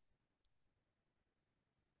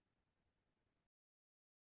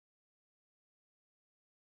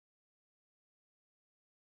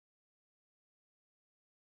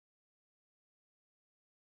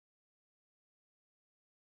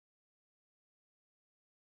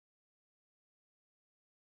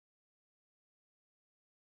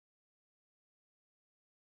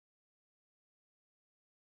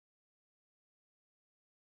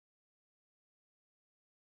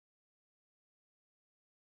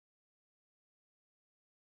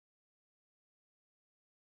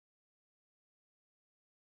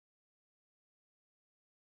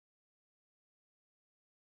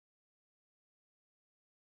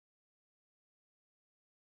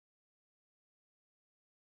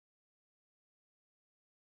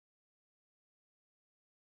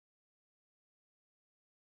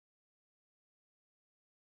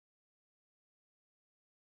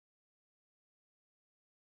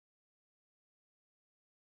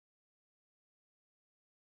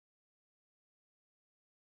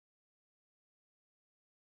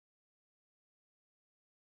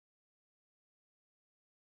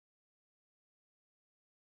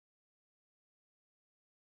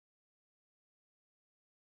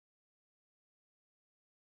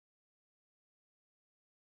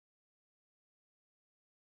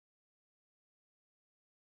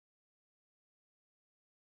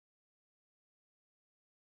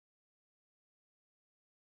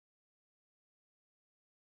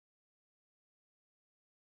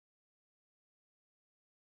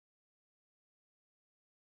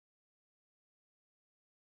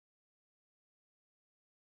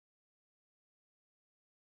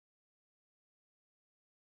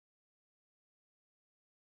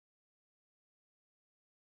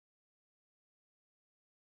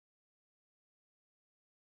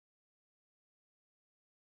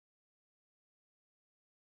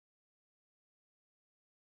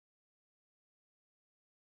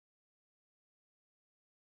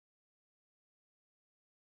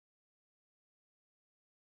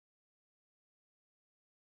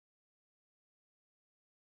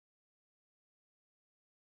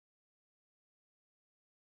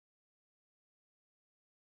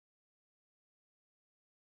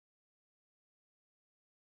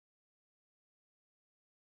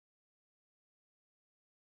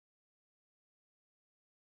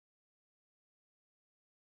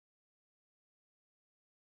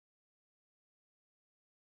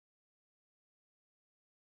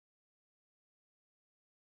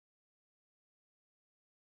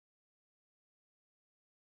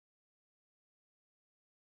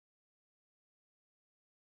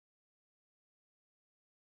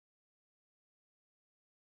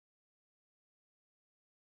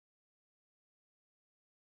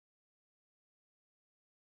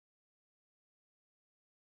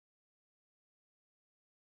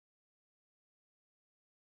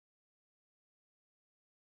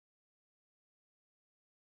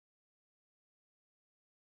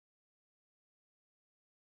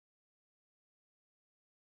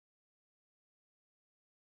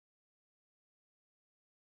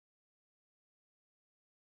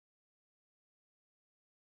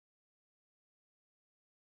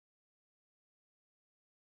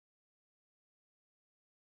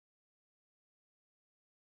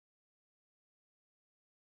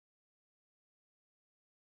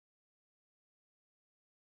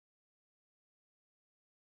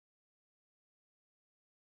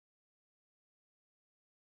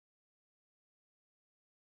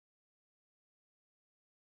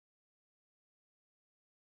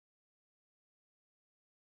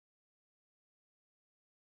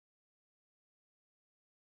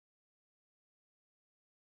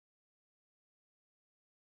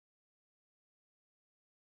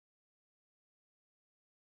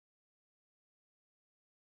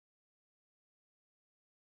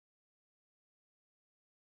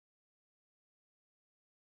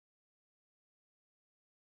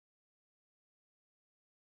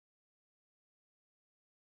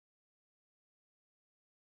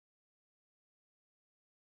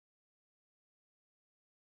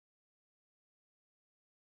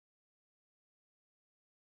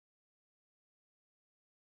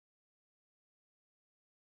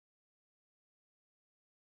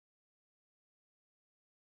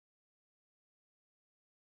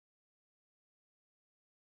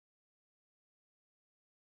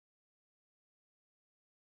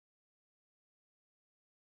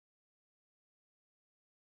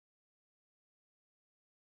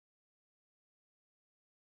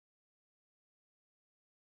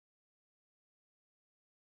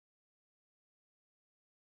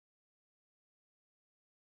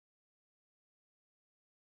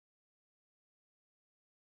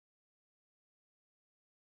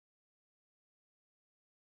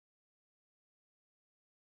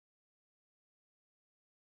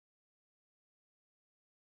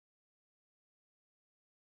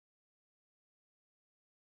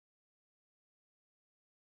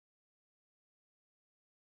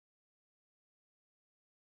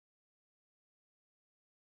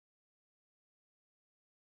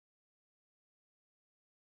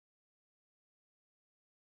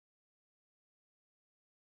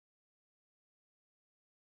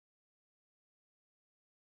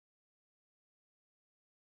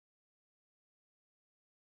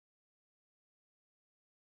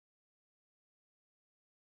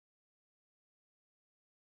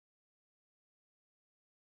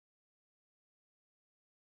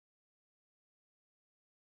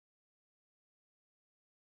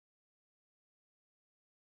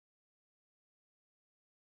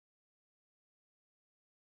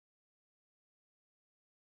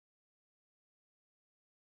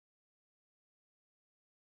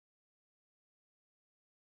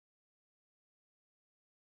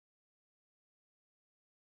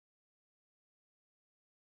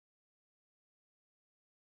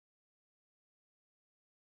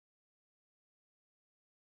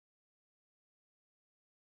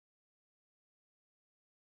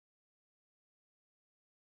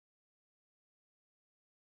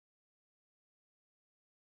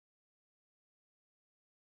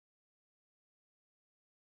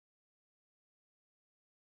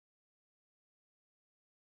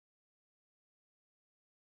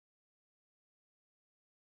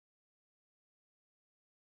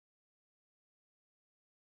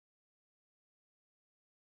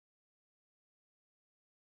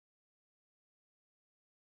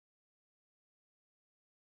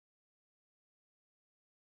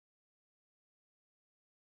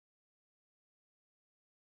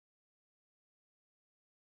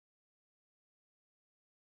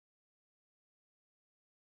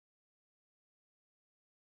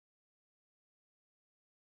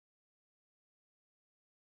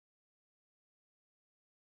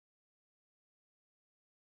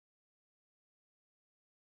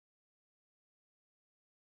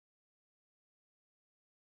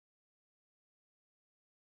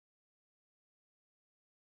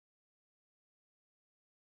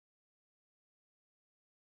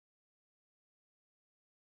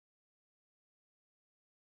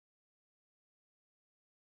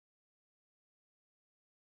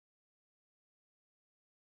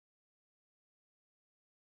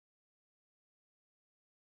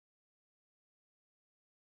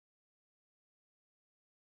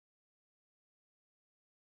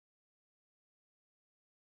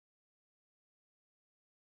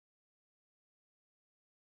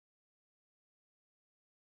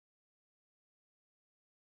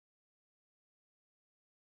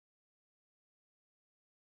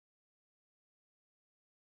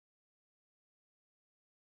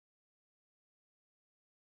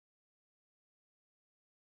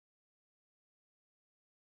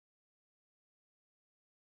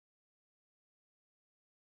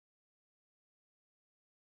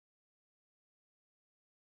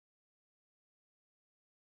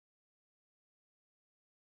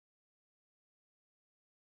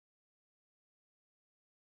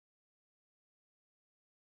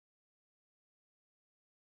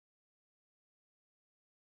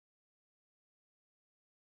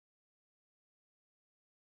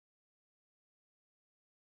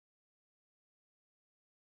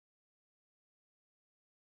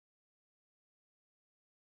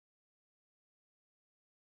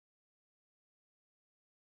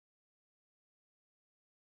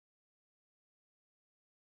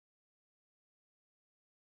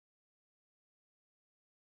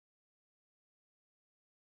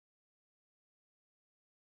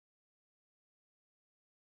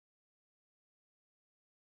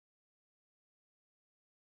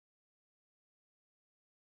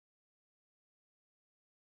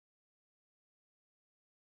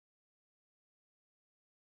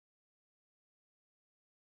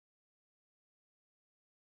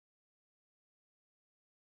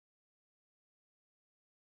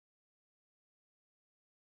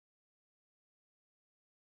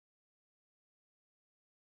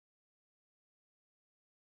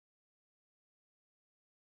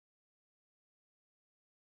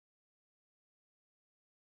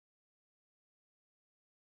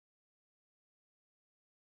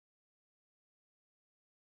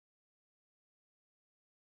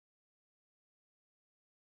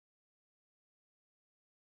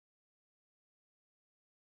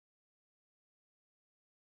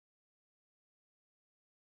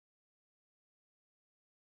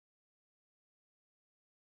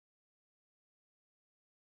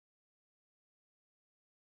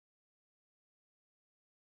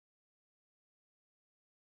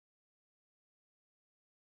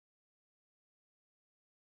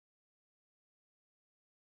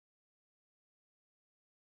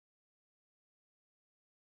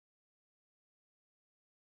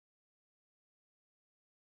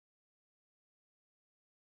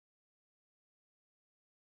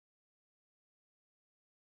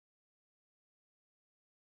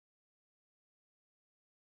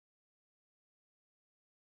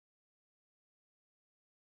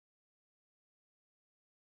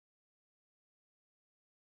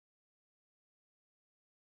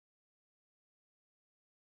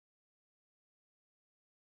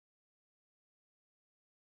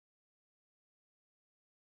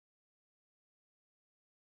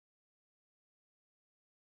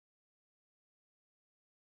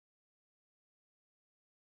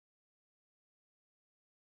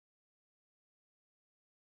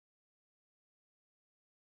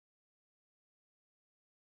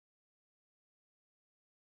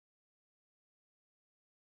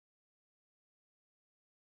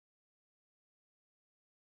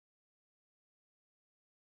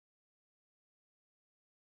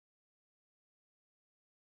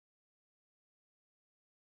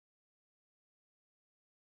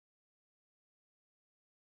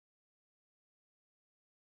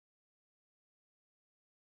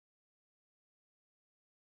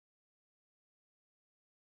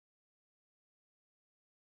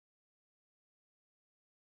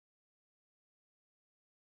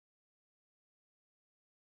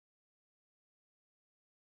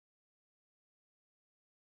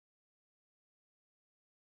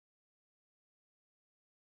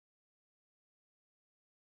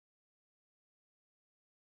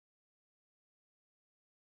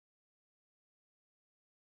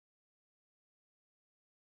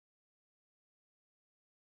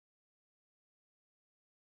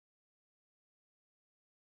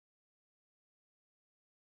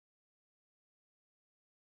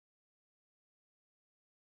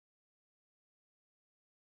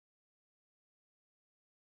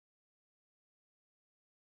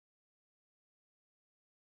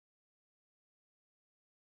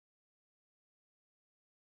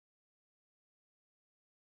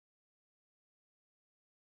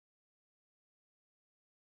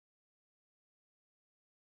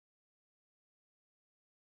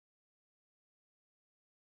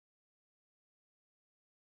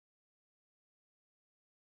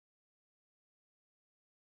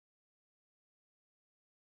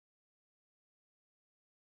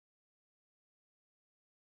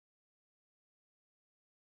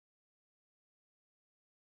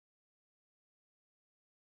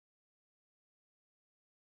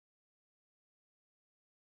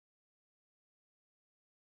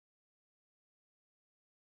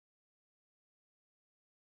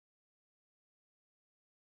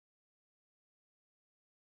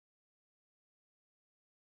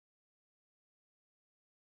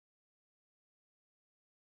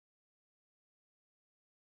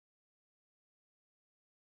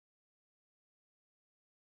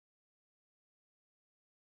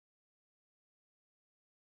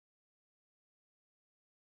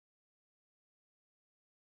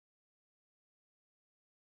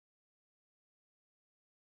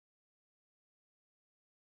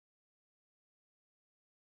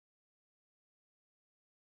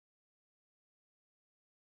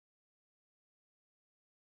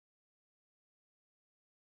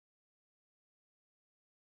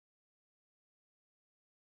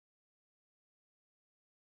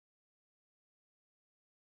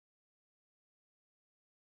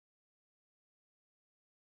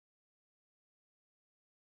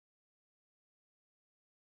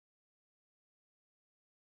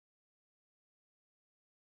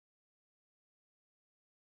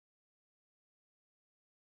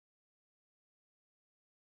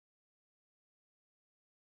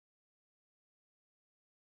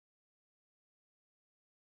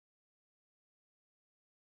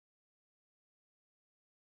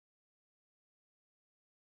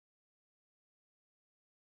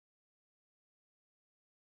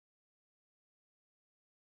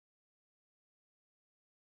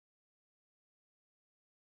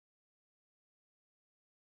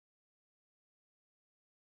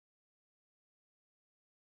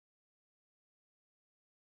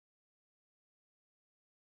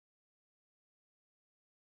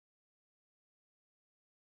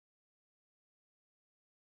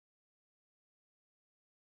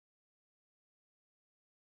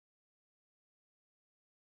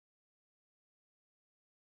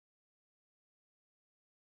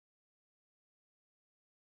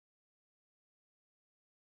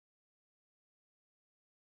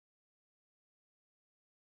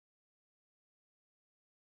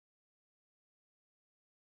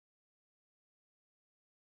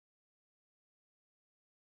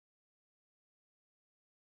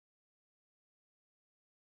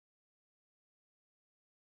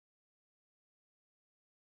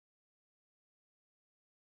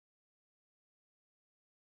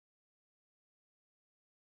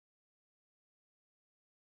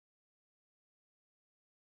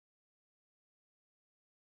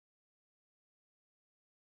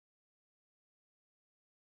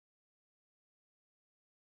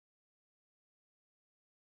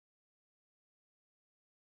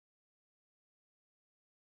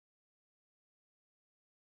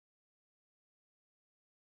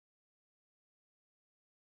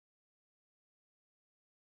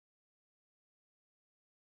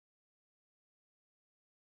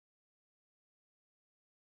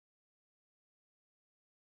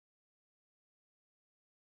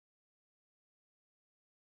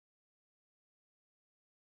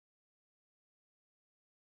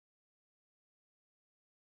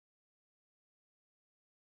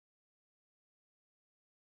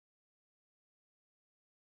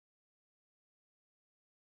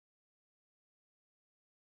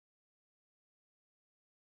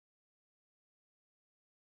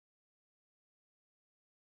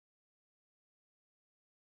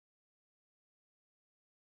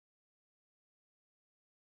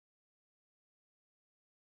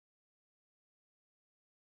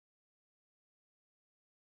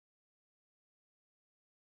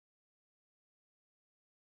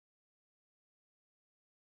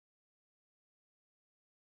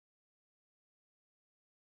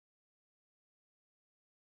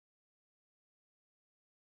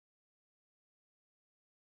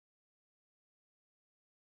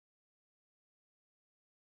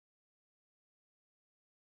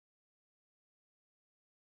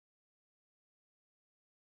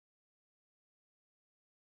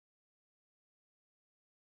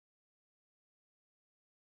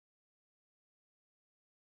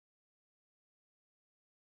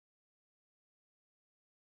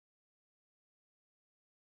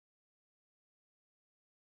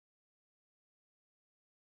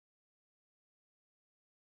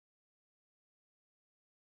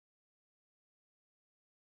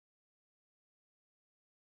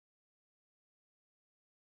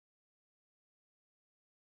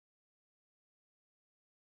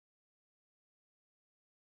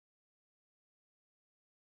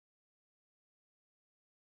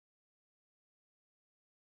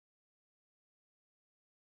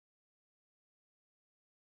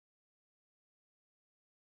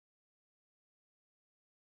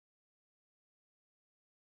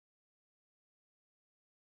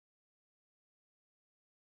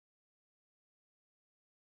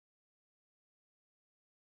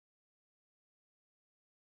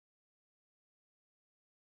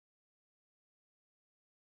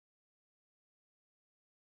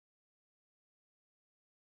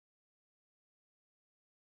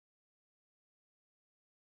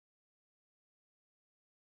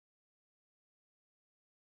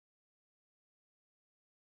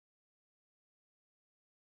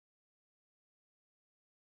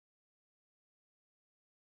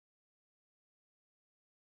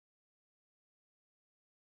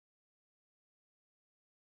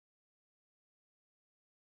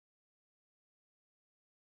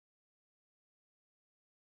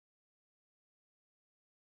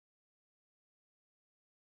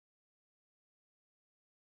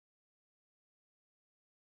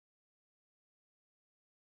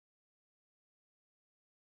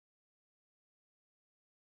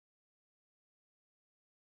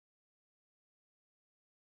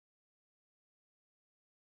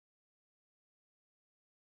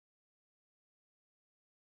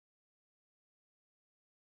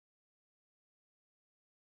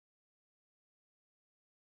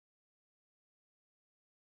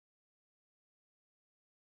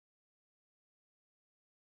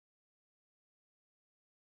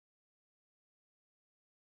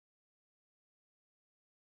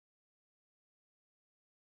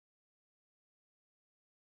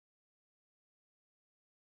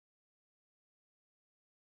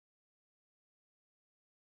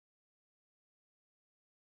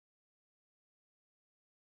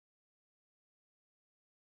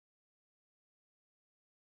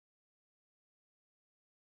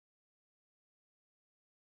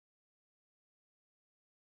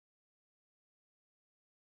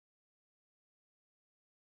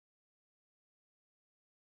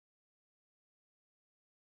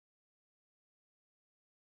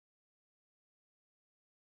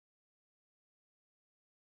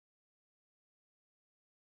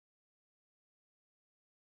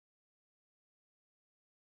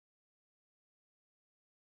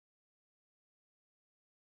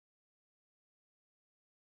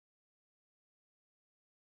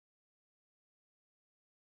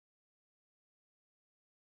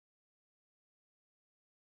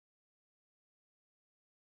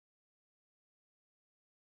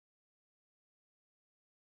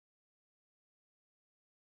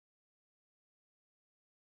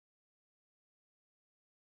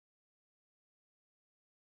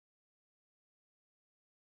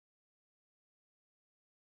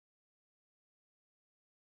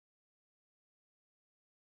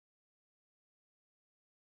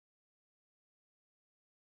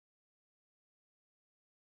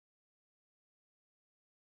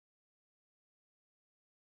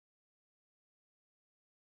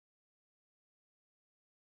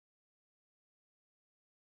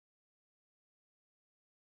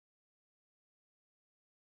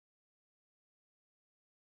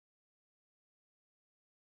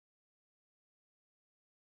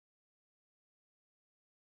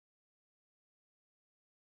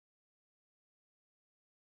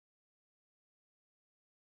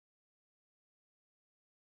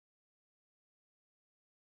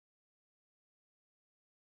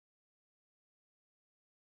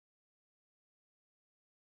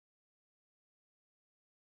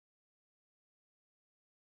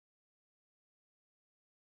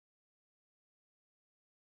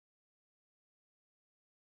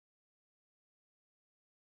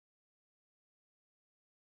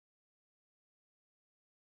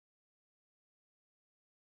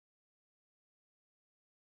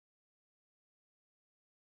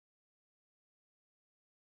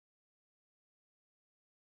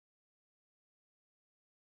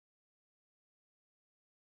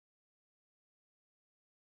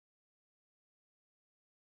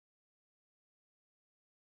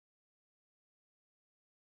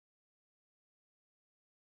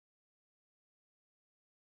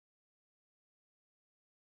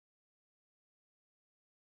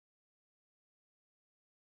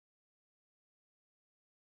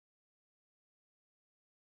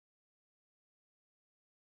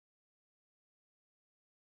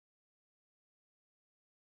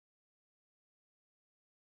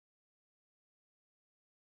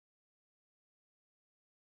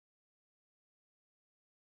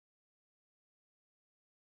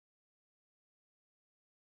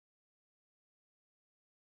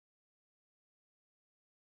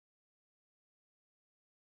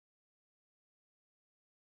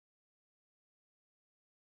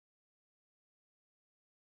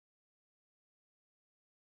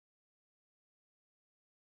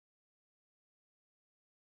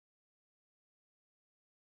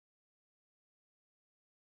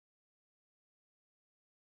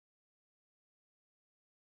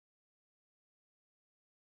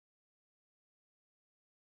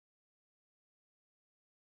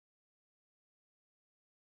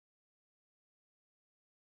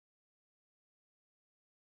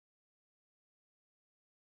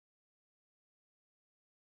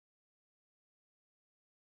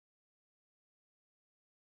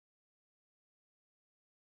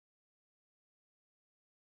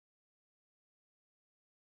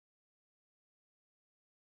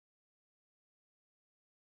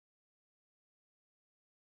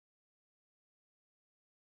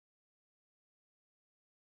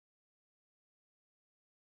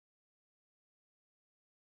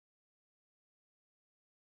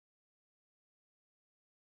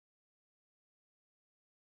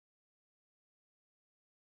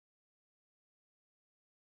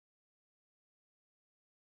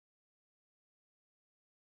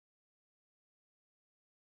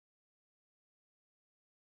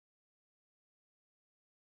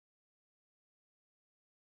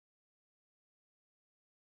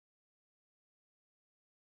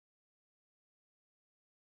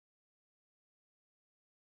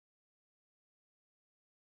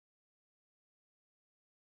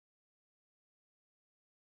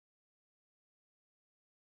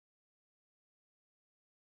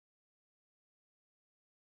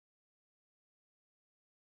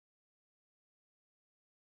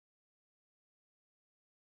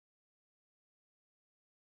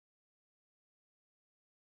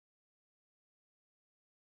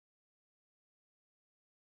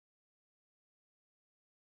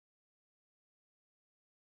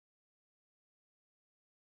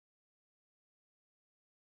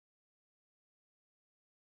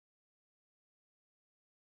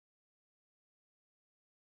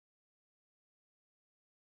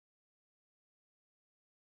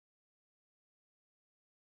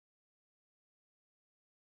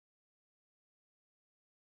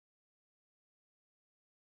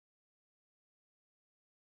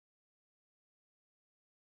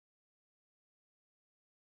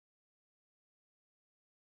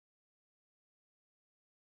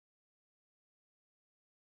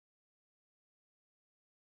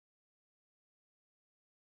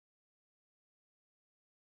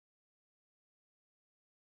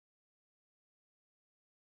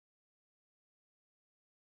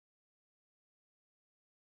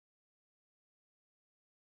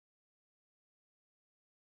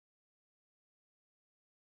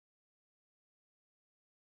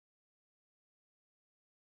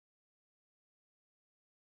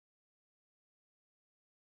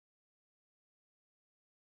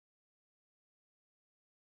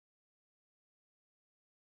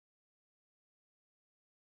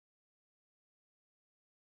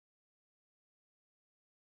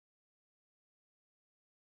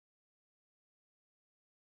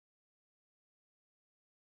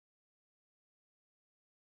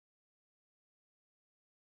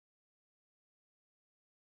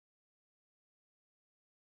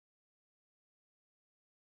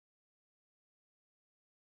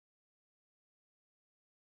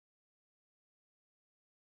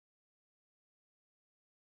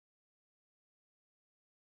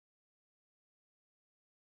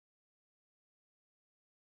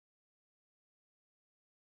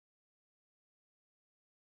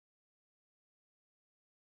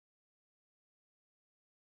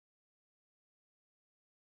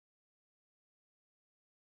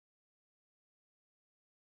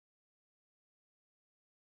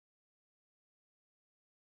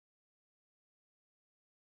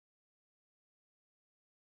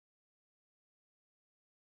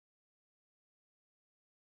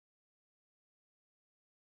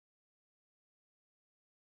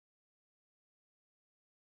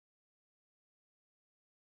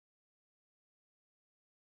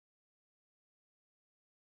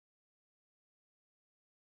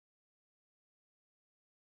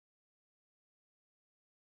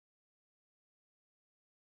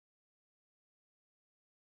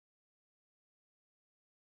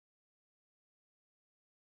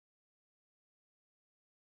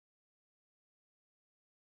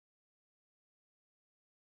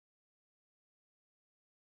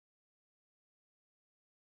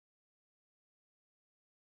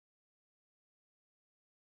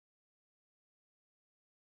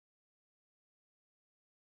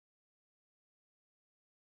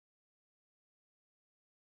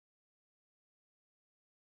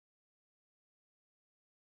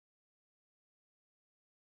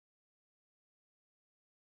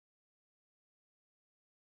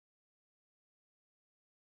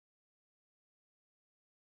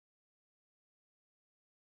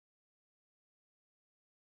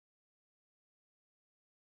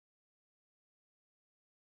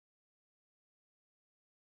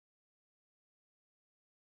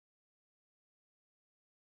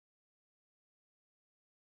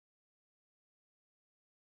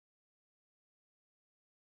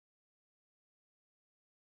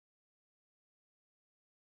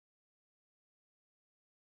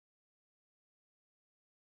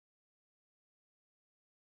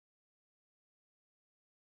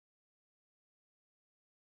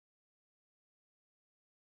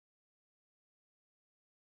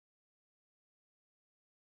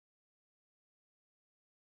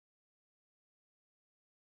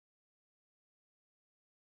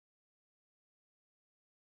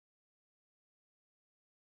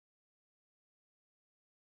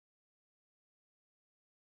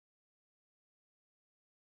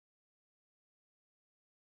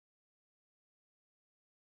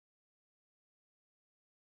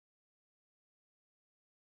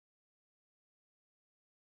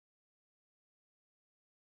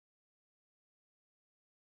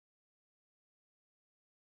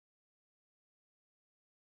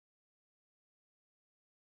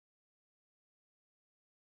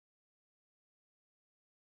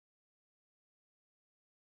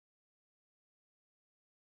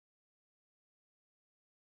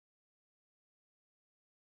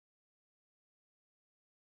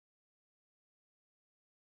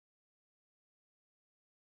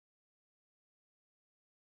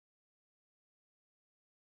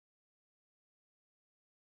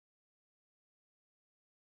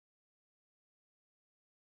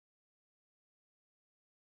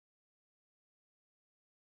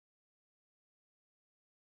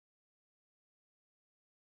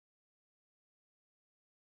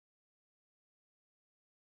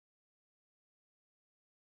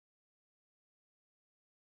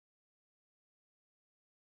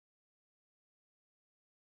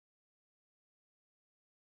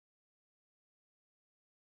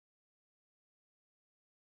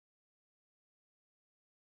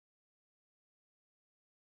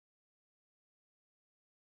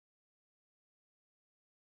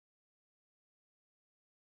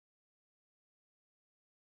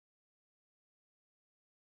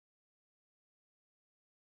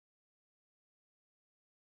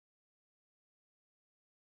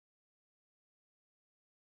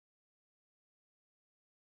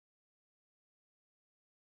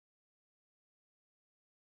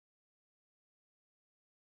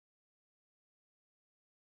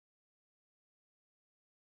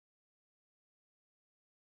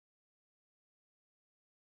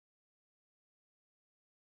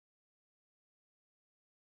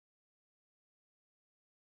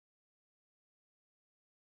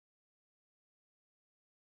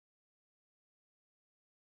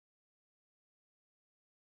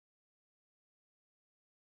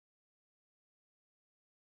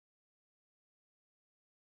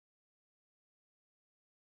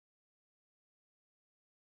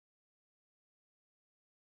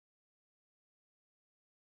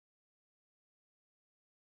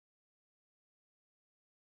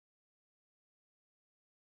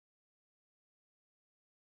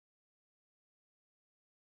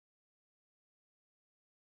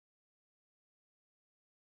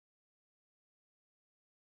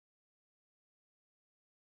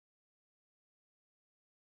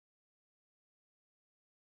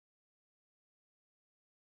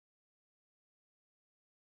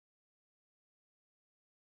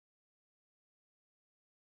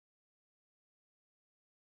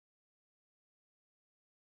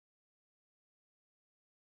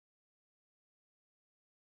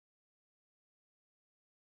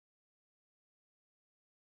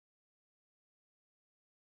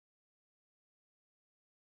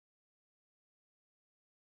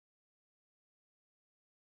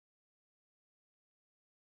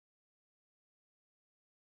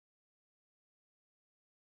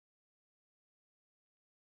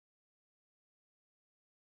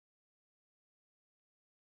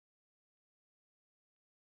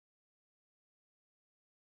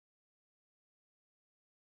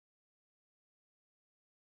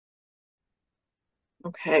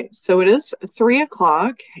 Okay, so it is 3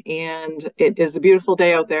 o'clock and it is a beautiful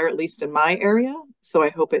day out there, at least in my area. So I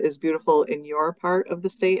hope it is beautiful in your part of the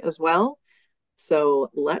state as well. So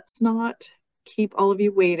let's not keep all of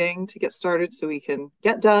you waiting to get started so we can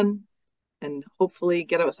get done and hopefully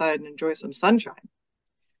get outside and enjoy some sunshine.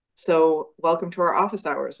 So welcome to our office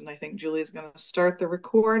hours. And I think Julie's going to start the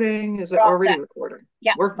recording. Is it already recording?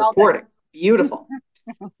 Yeah, we're recording. Beautiful.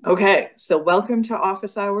 Okay, so welcome to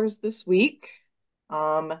office hours this week.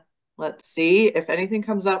 Let's see. If anything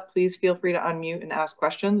comes up, please feel free to unmute and ask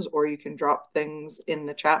questions, or you can drop things in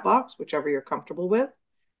the chat box, whichever you're comfortable with.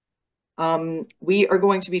 We are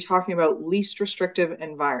going to be talking about least restrictive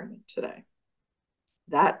environment today.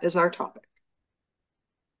 That is our topic.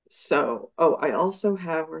 So, oh, I also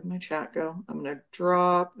have, where'd my chat go? I'm going to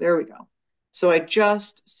drop, there we go. So I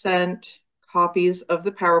just sent copies of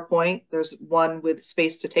the PowerPoint. There's one with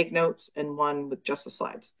space to take notes and one with just the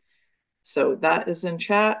slides. So that is in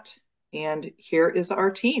chat. And here is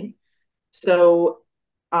our team. So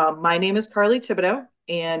my name is Carly Thibodeau,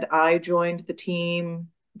 and I joined the team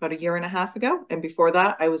about 1.5 years ago. And before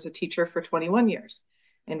that, I was a teacher for 21 years.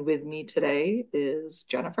 And with me today is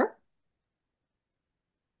Jennifer.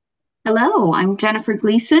 Hello, I'm Jennifer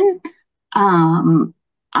Gleason.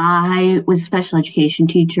 I was a special education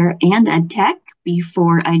teacher and ed tech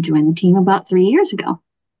before I joined the team about 3 years ago.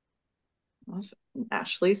 Awesome.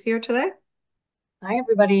 Ashley's here today. Hi,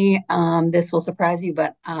 everybody. This will surprise you,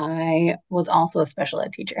 but I was also a special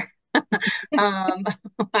ed teacher.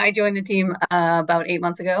 I joined the team about 8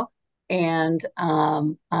 months ago, and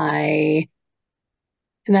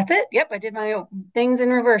that's it. Yep, I did my things in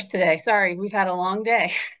reverse today. Sorry, we've had a long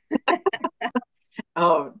day.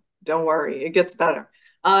 Oh, don't worry, it gets better.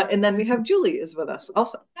 And then we have Julie is with us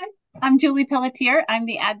also. Hi, I'm Julie Pelletier. I'm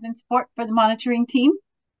the admin support for the monitoring team.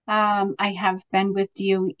 I have been with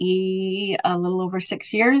DOE a little over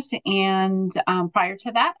 6 years, and prior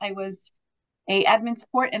to that, I was a admin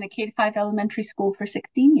support in a K-5 elementary school for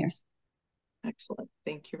 16 years. Excellent.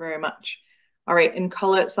 Thank you very much. All right, and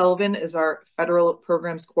Colette Sullivan is our federal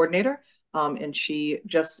programs coordinator. And she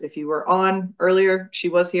just, if you were on earlier, she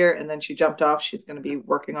was here and then she jumped off. She's going to be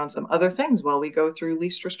working on some other things while we go through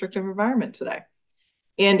least restrictive environment today.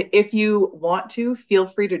 And if you want to, feel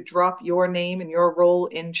free to drop your name and your role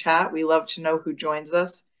in chat. We love to know who joins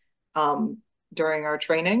us during our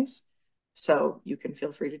trainings. So you can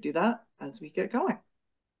feel free to do that as we get going.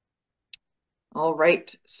 All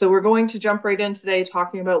right, so we're going to jump right in today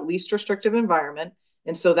talking about least restrictive environment.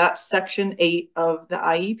 And so that's section 8 of the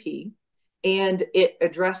IEP. And it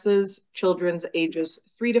addresses children's ages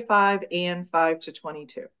 3 to 5 and 5 to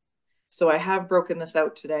 22. So I have broken this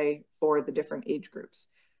out today for the different age groups.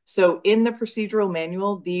 So in the procedural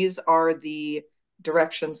manual, these are the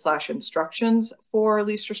directions/instructions for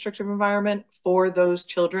least restrictive environment for those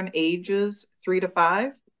children ages 3 to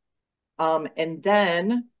 5. And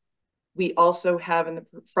then we also have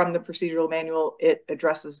from the procedural manual, it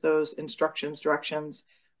addresses those instructions, directions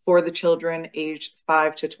for the children aged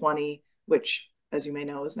 5 to 20, which, as you may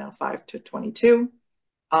know, is now 5 to 22.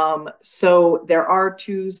 So there are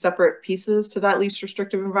 2 separate pieces to that least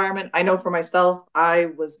restrictive environment. I know for myself, I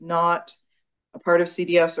was not a part of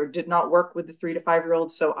CDS or did not work with the 3 to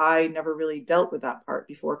 5-year-olds, so I never really dealt with that part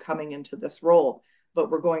before coming into this role. But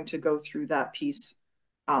we're going to go through that piece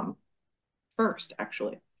first,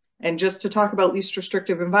 actually. And just to talk about least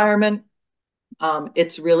restrictive environment,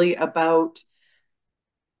 it's really about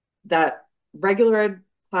that regular ed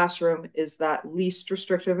classroom is that least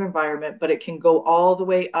restrictive environment, but it can go all the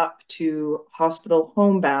way up to hospital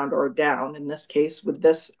homebound or down, in this case, with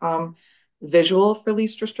this visual for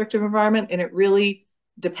least restrictive environment. And it really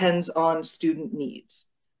depends on student needs.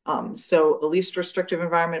 So the least restrictive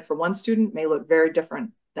environment for one student may look very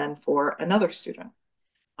different than for another student.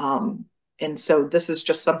 And so this is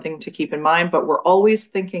just something to keep in mind, but we're always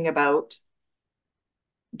thinking about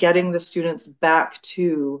getting the students back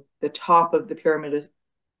to the top of the pyramid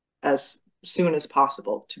as soon as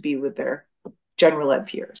possible to be with their general ed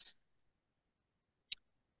peers.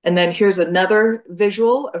 And then here's another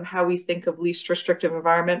visual of how we think of least restrictive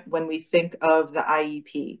environment when we think of the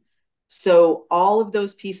IEP. So all of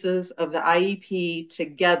those pieces of the IEP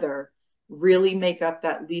together really make up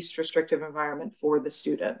that least restrictive environment for the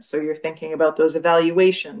student. So you're thinking about those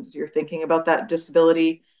evaluations, you're thinking about that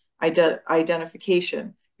disability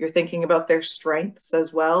identification, you're thinking about their strengths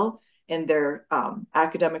as well, and their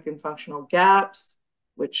academic and functional gaps,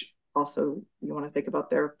 which also you want to think about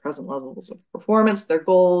their present levels of performance, their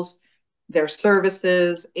goals, their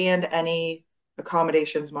services, and any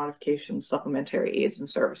accommodations, modifications, supplementary aids and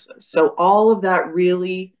services. So all of that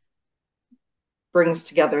really brings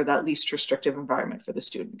together that least restrictive environment for the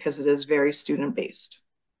student, because it is very student-based.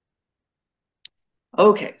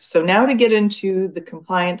 Okay, so now to get into the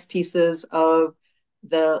compliance pieces of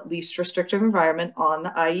the least restrictive environment on the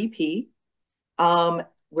IEP.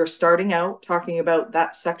 We're starting out talking about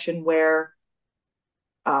that section where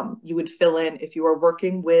you would fill in if you are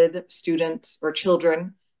working with students or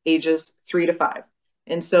children ages 3 to 5.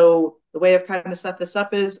 And so the way I've kind of set this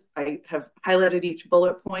up is I have highlighted each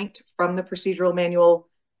bullet point from the procedural manual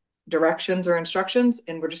directions or instructions,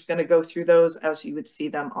 and we're just going to go through those as you would see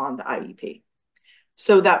them on the IEP.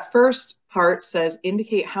 So that first part says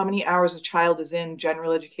indicate how many hours a child is in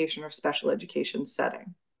general education or special education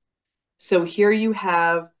setting. So here you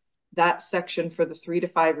have that section for the 3 to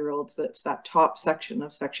 5-year-olds. That's that top section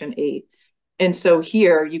of section 8. And so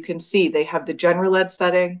here you can see they have the general ed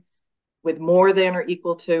setting with more than or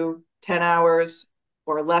equal to 10 hours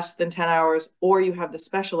or less than 10 hours, or you have the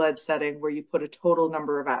special ed setting where you put a total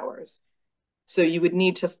number of hours. So you would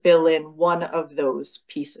need to fill in one of those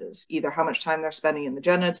pieces, either how much time they're spending in the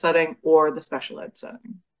gen ed setting or the special ed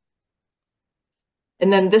setting.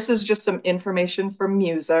 And then this is just some information from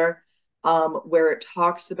Muser, where it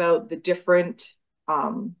talks about the different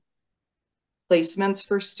placements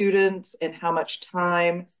for students and how much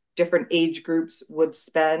time different age groups would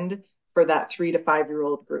spend for that 3 to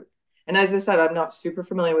 5-year-old group. And as I said, I'm not super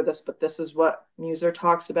familiar with this, but this is what Muser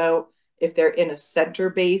talks about. If they're in a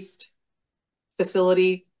center-based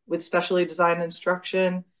facility with specially designed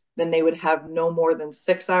instruction, then they would have no more than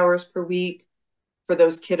 6 hours per week for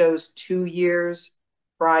those kiddos 2 years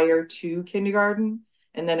prior to kindergarten.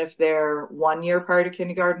 And then if they're 1 year prior to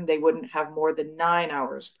kindergarten, they wouldn't have more than 9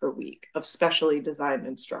 hours per week of specially designed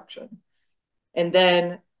instruction. And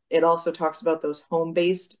then it also talks about those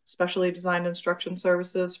home-based specially designed instruction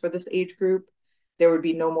services for this age group. There would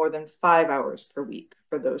be no more than 5 hours per week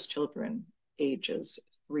for those children ages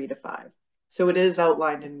 3 to 5. So it is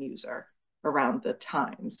outlined in Muser around the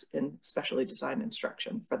times in specially designed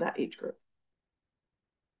instruction for that age group.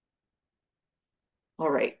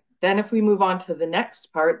 All right, then if we move on to the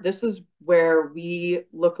next part, this is where we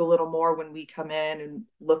look a little more when we come in and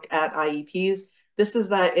look at IEPs. This is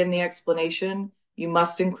that in the explanation, you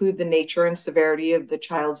must include the nature and severity of the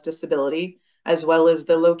child's disability, as well as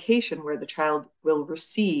the location where the child will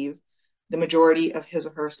receive the majority of his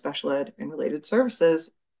or her special ed and related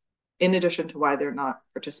services, in addition to why they're not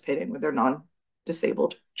participating with their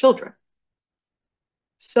non-disabled children.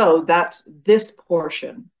 So that's this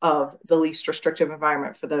portion of the least restrictive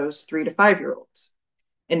environment for those 3 to 5-year-olds.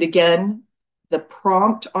 And again, the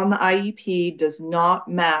prompt on the IEP does not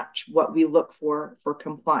match what we look for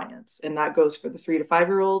compliance. And that goes for the 3 to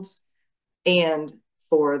 5-year-olds and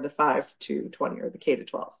for the 5 to 20 or the K to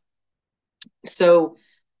 12. So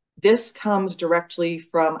this comes directly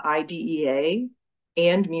from IDEA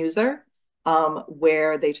and Muser,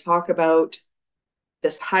 where they talk about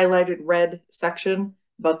this highlighted red section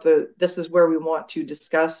about this is where we want to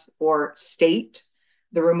discuss or state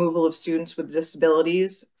the removal of students with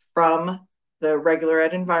disabilities from the regular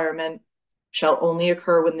ed environment shall only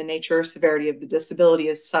occur when the nature or severity of the disability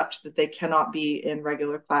is such that they cannot be in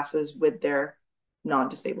regular classes with their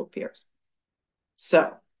non-disabled peers.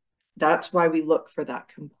 So that's why we look for that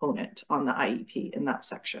component on the IEP in that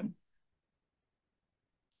section.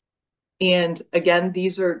 And again,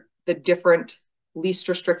 these are the different least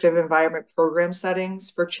restrictive environment program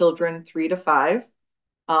settings for children 3 to 5.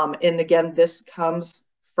 And again, this comes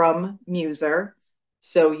from Muser.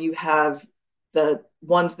 So you have the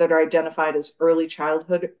ones that are identified as early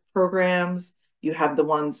childhood programs. You have the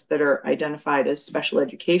ones that are identified as special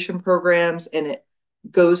education programs, and it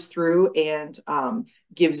goes through and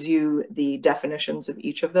gives you the definitions of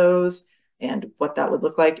each of those and what that would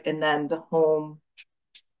look like. And then the home,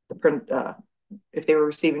 if they were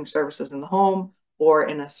receiving services in the home or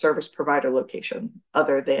in a service provider location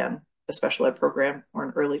other than a special ed program or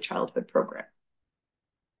an early childhood program.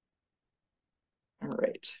 All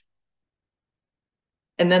right.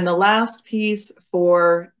 And then the last piece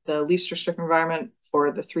for the least restrictive environment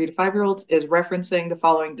for the 3 to 5-year-olds is referencing the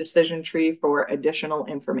following decision tree for additional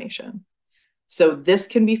information. So this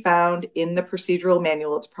can be found in the procedural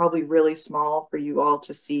manual. It's probably really small for you all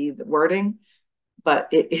to see the wording, but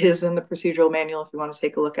it is in the procedural manual if you want to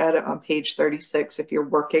take a look at it on page 36 if you're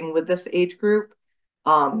working with this age group.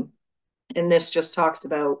 And this just talks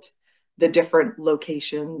about the different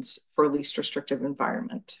locations for least restrictive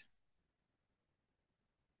environment.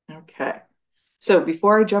 Okay, so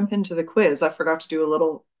before I jump into the quiz, I forgot to do a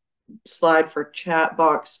little slide for chat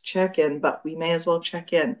box check-in, but we may as well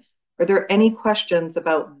check in. Are there any questions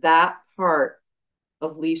about that part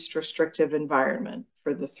of least restrictive environment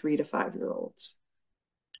for the 3 to 5-year-olds?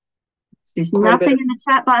 There's nothing in the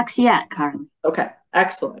chat box yet, Carly. Okay,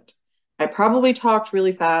 excellent. I probably talked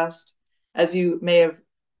really fast. As you may have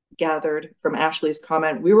gathered from Ashley's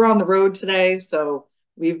comment, we were on the road today, so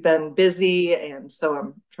we've been busy, and so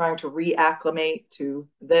I'm trying to reacclimate to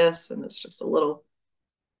this, and it's just a little,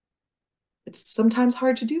 it's sometimes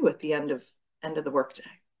hard to do at the end of the workday,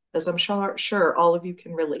 as I'm sure all of you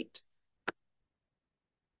can relate.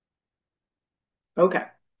 Okay,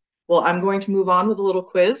 well, I'm going to move on with a little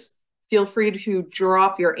quiz. Feel free to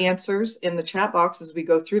drop your answers in the chat box as we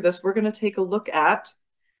go through this. We're going to take a look at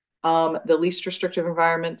the least restrictive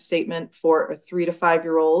environment statement for a 3 to 5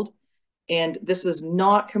 year old. And this is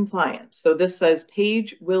not compliant. So this says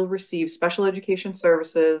Paige will receive special education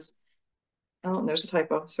services. Oh, and there's a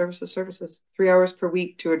typo. Services, 3 hours per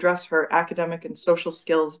week to address her academic and social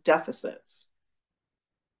skills deficits.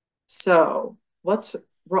 So what's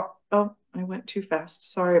wrong? Oh, I went too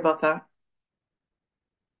fast. Sorry about that.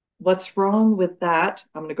 What's wrong with that?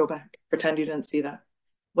 I'm going to go back. Pretend you didn't see that.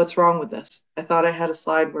 What's wrong with this? I thought I had a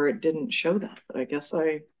slide where it didn't show that, but I guess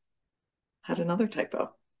I had another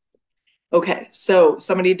typo. Okay, so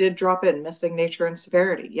somebody did drop in missing nature and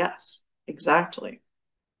severity. Yes, exactly.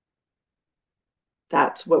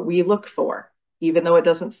 That's what we look for, even though it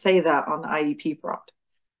doesn't say that on the IEP prompt.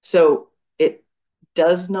 So it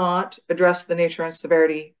does not address the nature and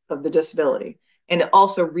severity of the disability. And it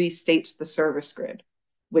also restates the service grid,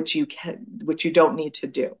 which you don't need to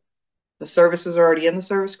do. The services are already in the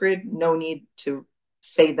service grid. No need to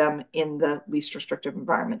say them in the least restrictive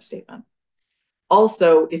environment statement.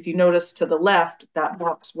 Also, if you notice to the left, that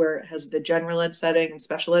box where it has the general ed setting and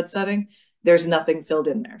special ed setting, there's nothing filled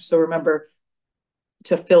in there. So remember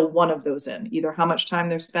to fill one of those in, either how much time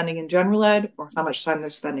they're spending in general ed or how much time they're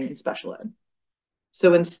spending in special ed.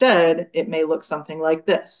 So instead, it may look something like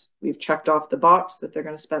this. We've checked off the box that they're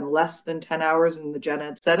going to spend less than 10 hours in the gen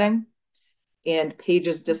ed setting, and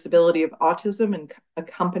Paige's disability of autism and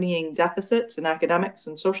accompanying deficits in academics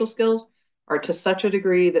and social skills are to such a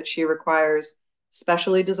degree that she requires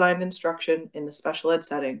specially designed instruction in the special ed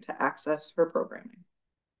setting to access her programming.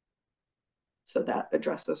 So that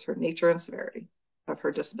addresses her nature and severity of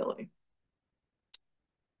her disability.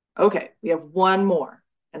 Okay, we have one more,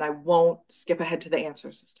 and I won't skip ahead to the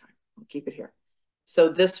answers this time. I'll keep it here. So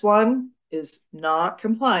this one is not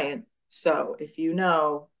compliant. So if you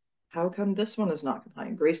know, how come this one is not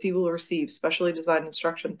compliant? Gracie will receive specially designed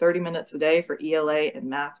instruction 30 minutes a day for ELA and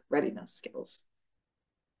math readiness skills.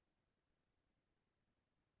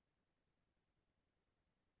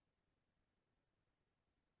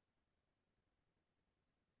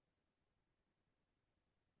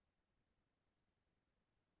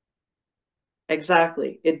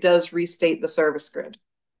 Exactly. It does restate the service grid.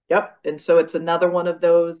 Yep. And so it's another one of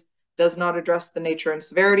those, does not address the nature and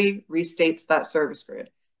severity, restates that service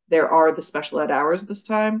grid. There are the special ed hours this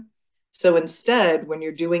time. So instead, when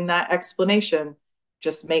you're doing that explanation,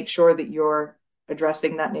 just make sure that you're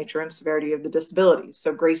addressing that nature and severity of the disability.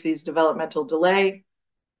 So Gracie's developmental delay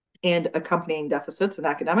and accompanying deficits in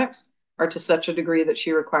academics are to such a degree that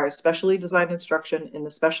she requires specially designed instruction in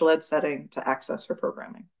the special ed setting to access her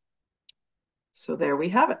programming. So there we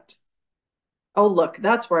have it. Oh, look,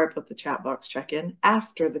 that's where I put the chat box check-in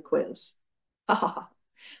after the quiz. That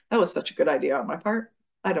was such a good idea on my part.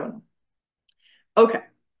 I don't know. Okay.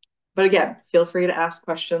 But again, feel free to ask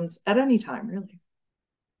questions at any time, really.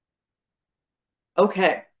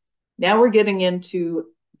 Okay. Now we're getting into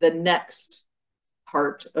the next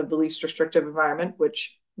part of the least restrictive environment,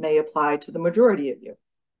 which may apply to the majority of you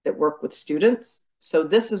that work with students. So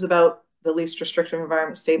this is about the least restrictive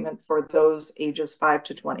environment statement for those ages 5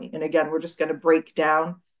 to 20. And again, we're just going to break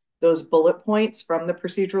down those bullet points from the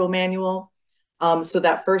procedural manual. So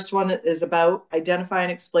that first one is about identifying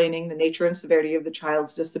and explaining the nature and severity of the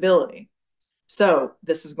child's disability. So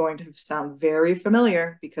this is going to sound very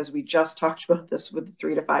familiar because we just talked about this with the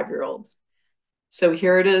 3 to 5 year olds. So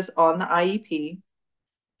here it is on the IEP.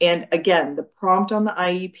 And again, the prompt on the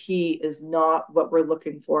IEP is not what we're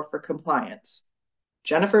looking for compliance.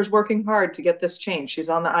 Jennifer's working hard to get this changed. She's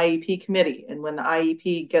on the IEP committee. And when the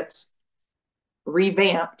IEP gets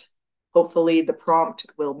revamped, hopefully the prompt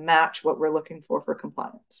will match what we're looking for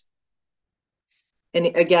compliance. And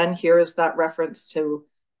again, here is that reference to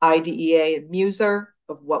IDEA and Muser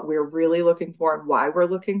of what we're really looking for and why we're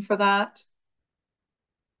looking for that.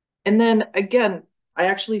 And then again, I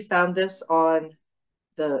actually found this on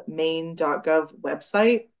the Maine.gov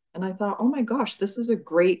website. And I thought, oh my gosh, this is a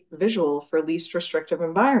great visual for least restrictive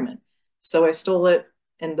environment. So I stole it,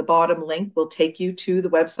 and the bottom link will take you to the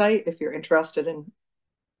website. If you're interested in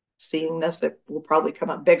seeing this, it will probably come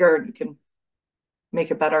up bigger and you can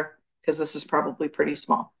make it better because this is probably pretty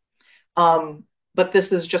small. But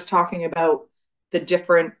this is just talking about the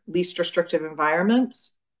different least restrictive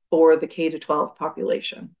environments for the K-12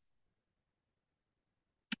 population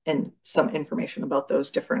and some information about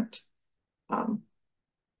those different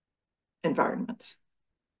environments.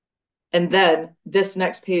 And then this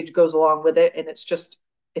next page goes along with it, and it's just,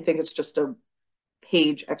 I think it's just a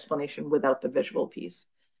page explanation without the visual piece.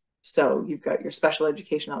 So you've got your special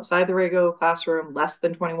education outside the regular classroom, less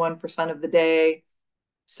than 21% of the day.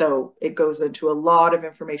 So it goes into a lot of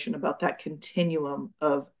information about that continuum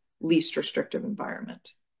of least restrictive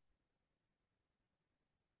environment.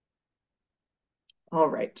 All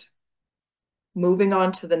right. Moving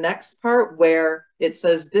on to the next part where it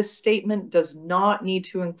says this statement does not need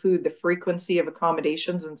to include the frequency of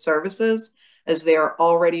accommodations and services as they are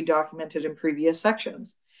already documented in previous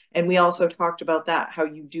sections. And we also talked about that, how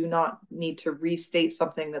you do not need to restate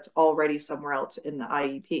something that's already somewhere else in the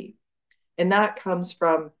IEP. And that comes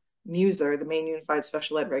from MUSER, the Maine Unified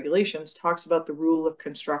Special Ed Regulations, talks about the rule of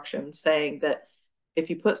construction, saying that if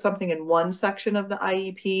you put something in one section of the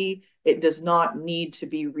IEP, it does not need to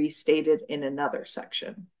be restated in another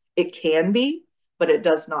section. It can be, but it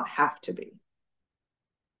does not have to be.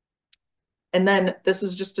 And then this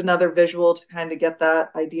is just another visual to kind of get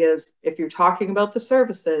that idea is if you're talking about the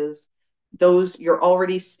services, those you're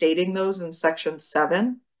already stating those in section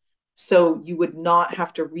 7. So you would not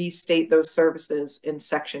have to restate those services in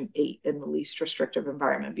section 8 in the least restrictive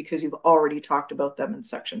environment because you've already talked about them in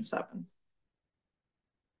section 7.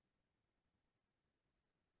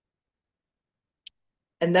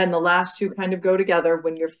 And then the last two kind of go together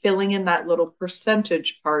when you're filling in that little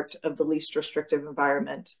percentage part of the least restrictive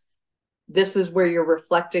environment. This is where you're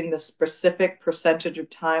reflecting the specific percentage of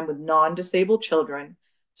time with non-disabled children.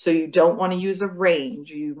 So you don't want to use a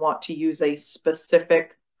range. You want to use a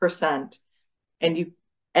specific percent. And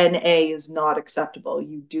NA is not acceptable.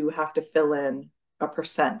 You do have to fill in a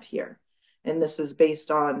percent here. And this is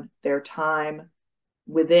based on their time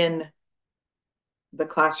within the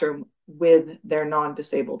classroom with their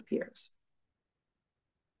non-disabled peers.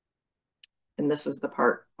 And this is the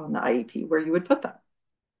part on the IEP where you would put that.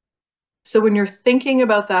 So when you're thinking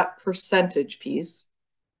about that percentage piece,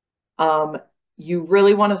 you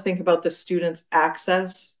really want to think about the student's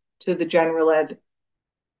access to the general ed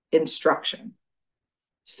instruction.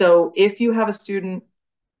 So if you have a student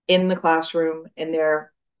in the classroom and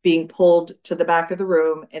they're being pulled to the back of the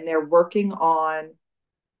room and they're working on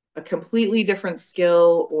a completely different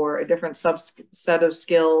skill or a different subset of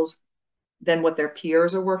skills than what their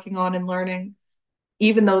peers are working on and learning,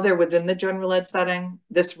 even though they're within the general ed setting,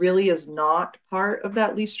 this really is not part of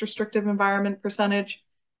that least restrictive environment percentage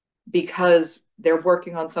because they're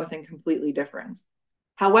working on something completely different.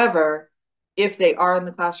 However, if they are in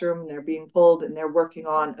the classroom and they're being pulled and they're working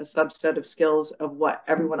on a subset of skills of what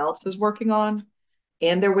everyone else is working on,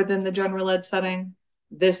 and they're within the general ed setting,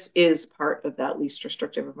 this is part of that least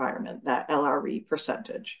restrictive environment, that LRE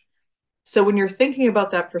percentage. So when you're thinking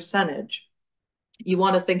about that percentage, you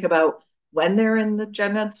want to think about when they're in the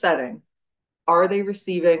gen ed setting, are they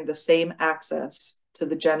receiving the same access to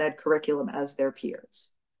the gen ed curriculum as their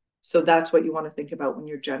peers? So that's what you want to think about when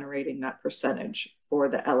you're generating that percentage for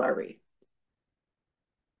the LRE.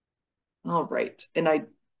 All right, and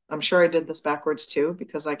I'm sure I did this backwards too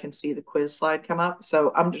because I can see the quiz slide come up.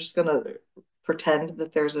 So I'm just gonna pretend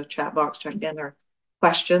that there's a chat box check in or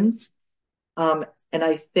questions. And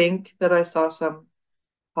I think that I saw some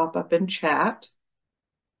pop up in chat.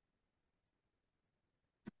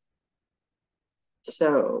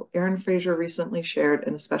 So Erin Fraser recently shared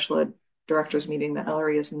in a special ed directors meeting that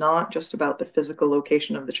LRE is not just about the physical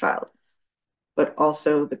location of the child, but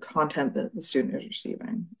also the content that the student is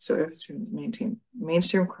receiving. So if a student is maintain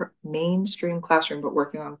mainstream classroom, but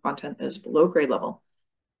working on content that is below grade level,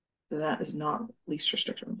 that is not least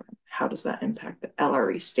restrictive environment. How does that impact the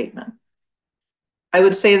LRE statement? I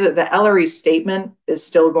would say that the LRE statement is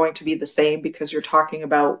still going to be the same because you're talking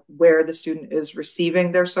about where the student is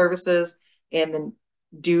receiving their services and then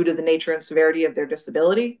due to the nature and severity of their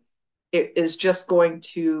disability, it is just going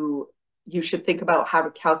to, you should think about how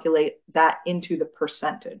to calculate that into the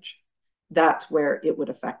percentage. That's where it would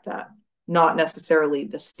affect that, not necessarily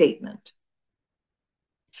the statement.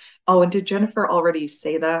 Oh, and did Jennifer already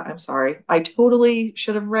say that? I'm sorry. I totally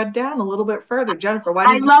should have read down a little bit further. Jennifer, why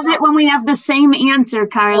didn't you love it when we have the same answer,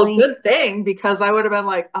 Carly. Oh, good thing, because I would have been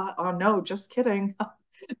like, oh no, just kidding.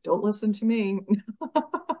 Don't listen to me.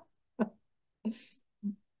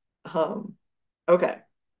 Okay.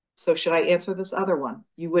 So should I answer this other one?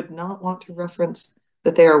 You would not want to reference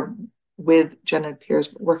that they are with gen ed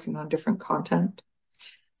peers working on different content.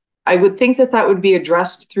 I would think that that would be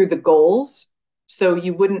addressed through the goals. So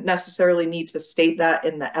you wouldn't necessarily need to state that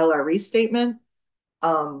in the LRE statement,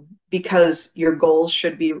 because your goals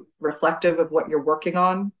should be reflective of what you're working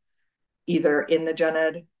on, either in the gen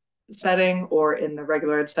ed setting or in the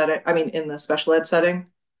regular ed setting, I mean, in the special ed setting,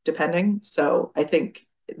 depending. So I think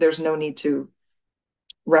there's no need to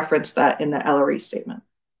reference that in the LRE statement.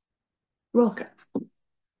 You're welcome.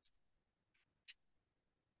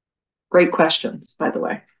 Great questions, by the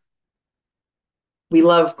way. We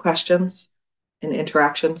love questions and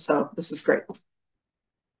interaction, so this is great.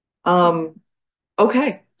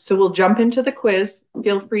 Okay, so we'll jump into the quiz.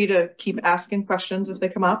 Feel free to keep asking questions if they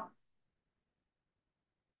come up.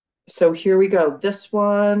 So here we go. This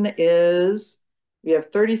one is, we have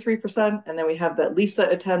 33%, and then we have that Lisa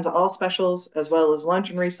attends all specials as well as lunch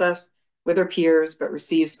and recess with her peers, but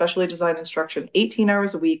receives specially designed instruction 18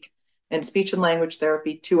 hours a week and speech and language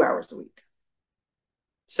therapy 2 hours a week.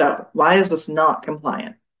 So why is this not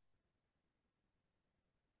compliant?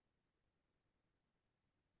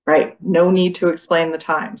 Right, no need to explain the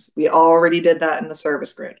times. We already did that in the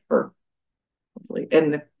service grid, or hopefully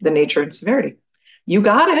in the nature and severity. You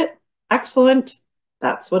got it, excellent.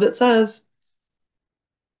 That's what it says.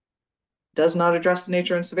 Does not address the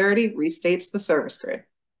nature and severity, restates the service grid.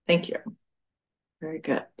 Thank you. Very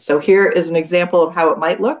good. So here is an example of how it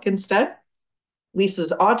might look instead.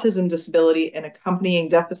 Lisa's autism disability and accompanying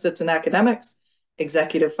deficits in academics,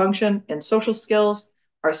 executive function, and social skills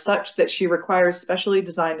are such that she requires specially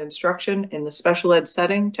designed instruction in the special ed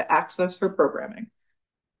setting to access her programming.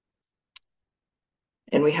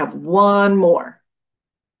 And we have one more.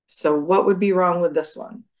 So what would be wrong with this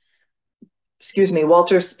one? Excuse me,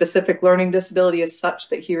 Walter's specific learning disability is such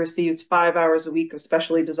that he receives 5 hours a week of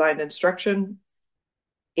specially designed instruction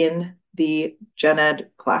in the gen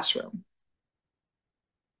ed classroom.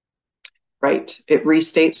 Right, it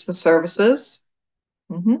restates the services.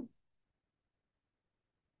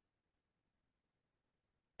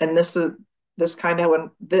 And this kind of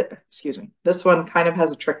one, this one kind of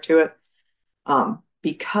has a trick to it,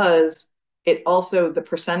 because it also, the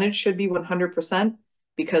percentage should be 100%,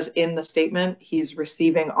 because in the statement, he's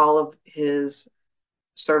receiving all of his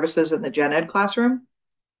services in the gen ed classroom.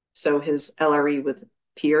 So his LRE with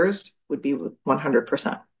peers would be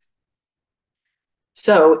 100%.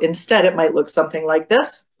 So instead, it might look something like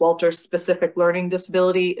this. Walter's specific learning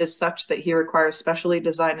disability is such that he requires specially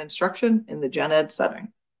designed instruction in the gen ed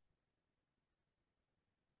setting.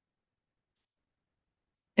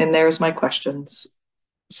 And there's my questions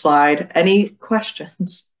slide. Any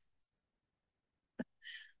questions?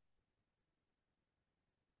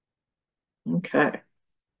 Okay.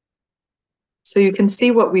 So you can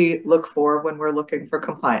see what we look for when we're looking for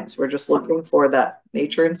compliance. We're just looking for that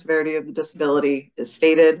nature and severity of the disability is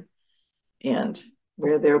stated and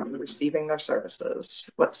where they're receiving their services,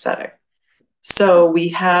 what setting. So we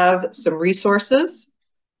have some resources.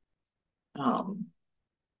 The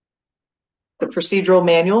procedural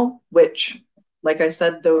manual, which, like I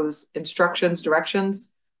said, those instructions, directions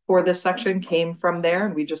for this section came from there,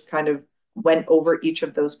 and we just kind of went over each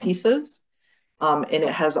of those pieces. And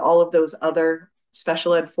it has all of those other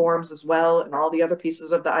special ed forms as well, and all the other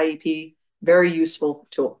pieces of the IEP. Very useful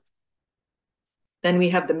tool. Then we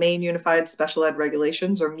have the Maine Unified Special Ed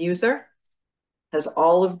Regulations, or MUSER, has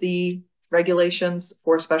all of the regulations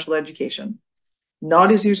for special education.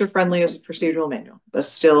 Not as user-friendly as the procedural manual, but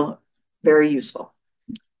still very useful.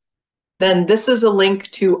 Then this is a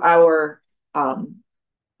link to our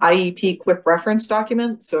IEP quick reference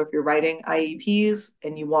document. So if you're writing IEPs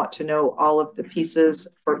and you want to know all of the pieces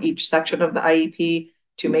for each section of the IEP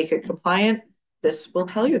to make it compliant, this will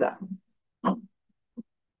tell you that.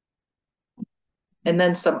 And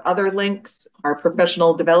then some other links, our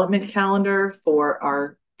professional development calendar for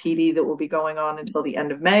our PD that will be going on until the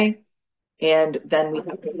end of May. And then we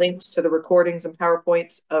have links to the recordings and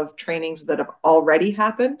PowerPoints of trainings that have already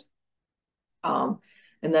happened.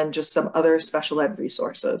 And then just some other special ed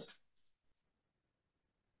resources.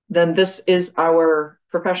 Then this is our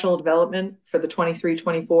professional development for the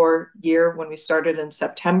 23-24 year when we started in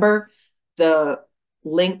September. The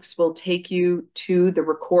links will take you to the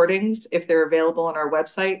recordings if they're available on our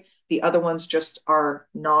website. The other ones just are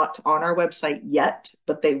not on our website yet,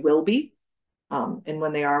 but they will be. And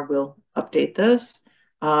when they are, we'll update this.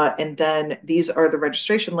 And then these are the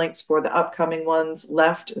registration links for the upcoming ones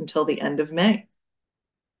left until the end of May.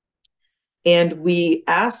 And we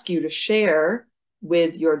ask you to share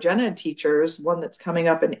with your gen ed teachers, one that's coming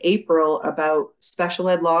up in April about special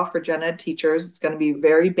ed law for gen ed teachers. It's going to be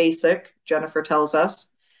very basic, Jennifer tells us.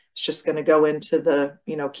 It's just going to go into the,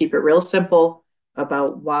 keep it real simple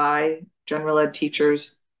about why general ed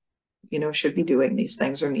teachers should be doing these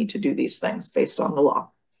things or need to do these things based on the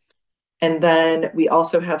law. And then we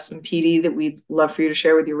also have some PD that we'd love for you to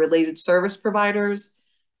share with your related service providers.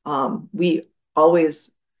 We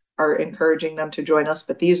always are encouraging them to join us,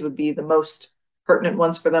 but these would be the most pertinent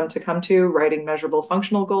ones for them to come to: writing measurable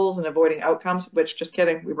functional goals and avoiding outcomes, which, just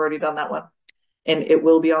kidding, we've already done that one. And it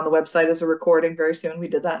will be on the website as a recording very soon. We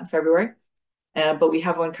did that in February. But we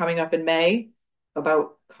have one coming up in May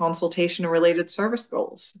about consultation and related service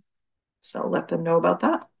goals. So let them know about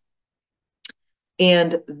that.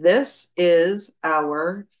 And this is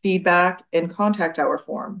our feedback and contact hour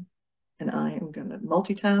form. And I am going to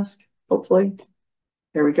multitask, hopefully.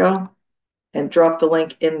 There we go. And drop the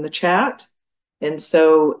link in the chat. And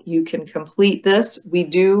so you can complete this. We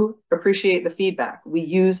do appreciate the feedback. We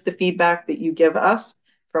use the feedback that you give us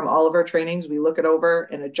from all of our trainings. We look it over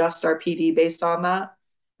and adjust our PD based on that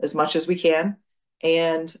as much as we can.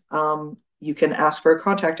 And you can ask for a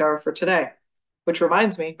contact hour for today, which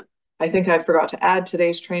reminds me, I think I forgot to add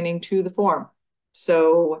today's training to the form.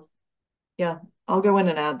 So yeah, I'll go in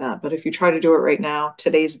and add that. But if you try to do it right now,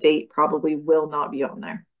 today's date probably will not be on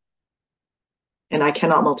there. And I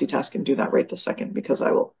cannot multitask and do that right this second because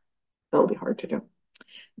that'll be hard to do.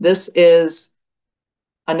 This is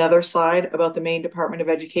another slide about the Maine Department of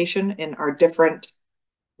Education and our different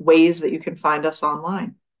ways that you can find us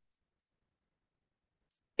online.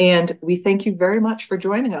 And we thank you very much for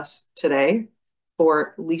joining us today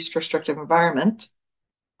for Least Restrictive Environment.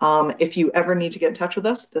 If you ever need to get in touch with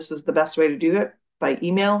us, this is the best way to do it, by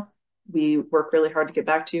email. We work really hard to get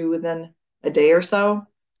back to you within a day or so.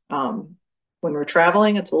 When we're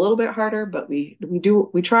traveling, it's a little bit harder, but we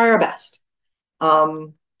try our best.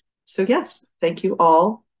 So yes, thank you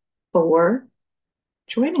all for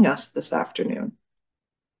joining us this afternoon.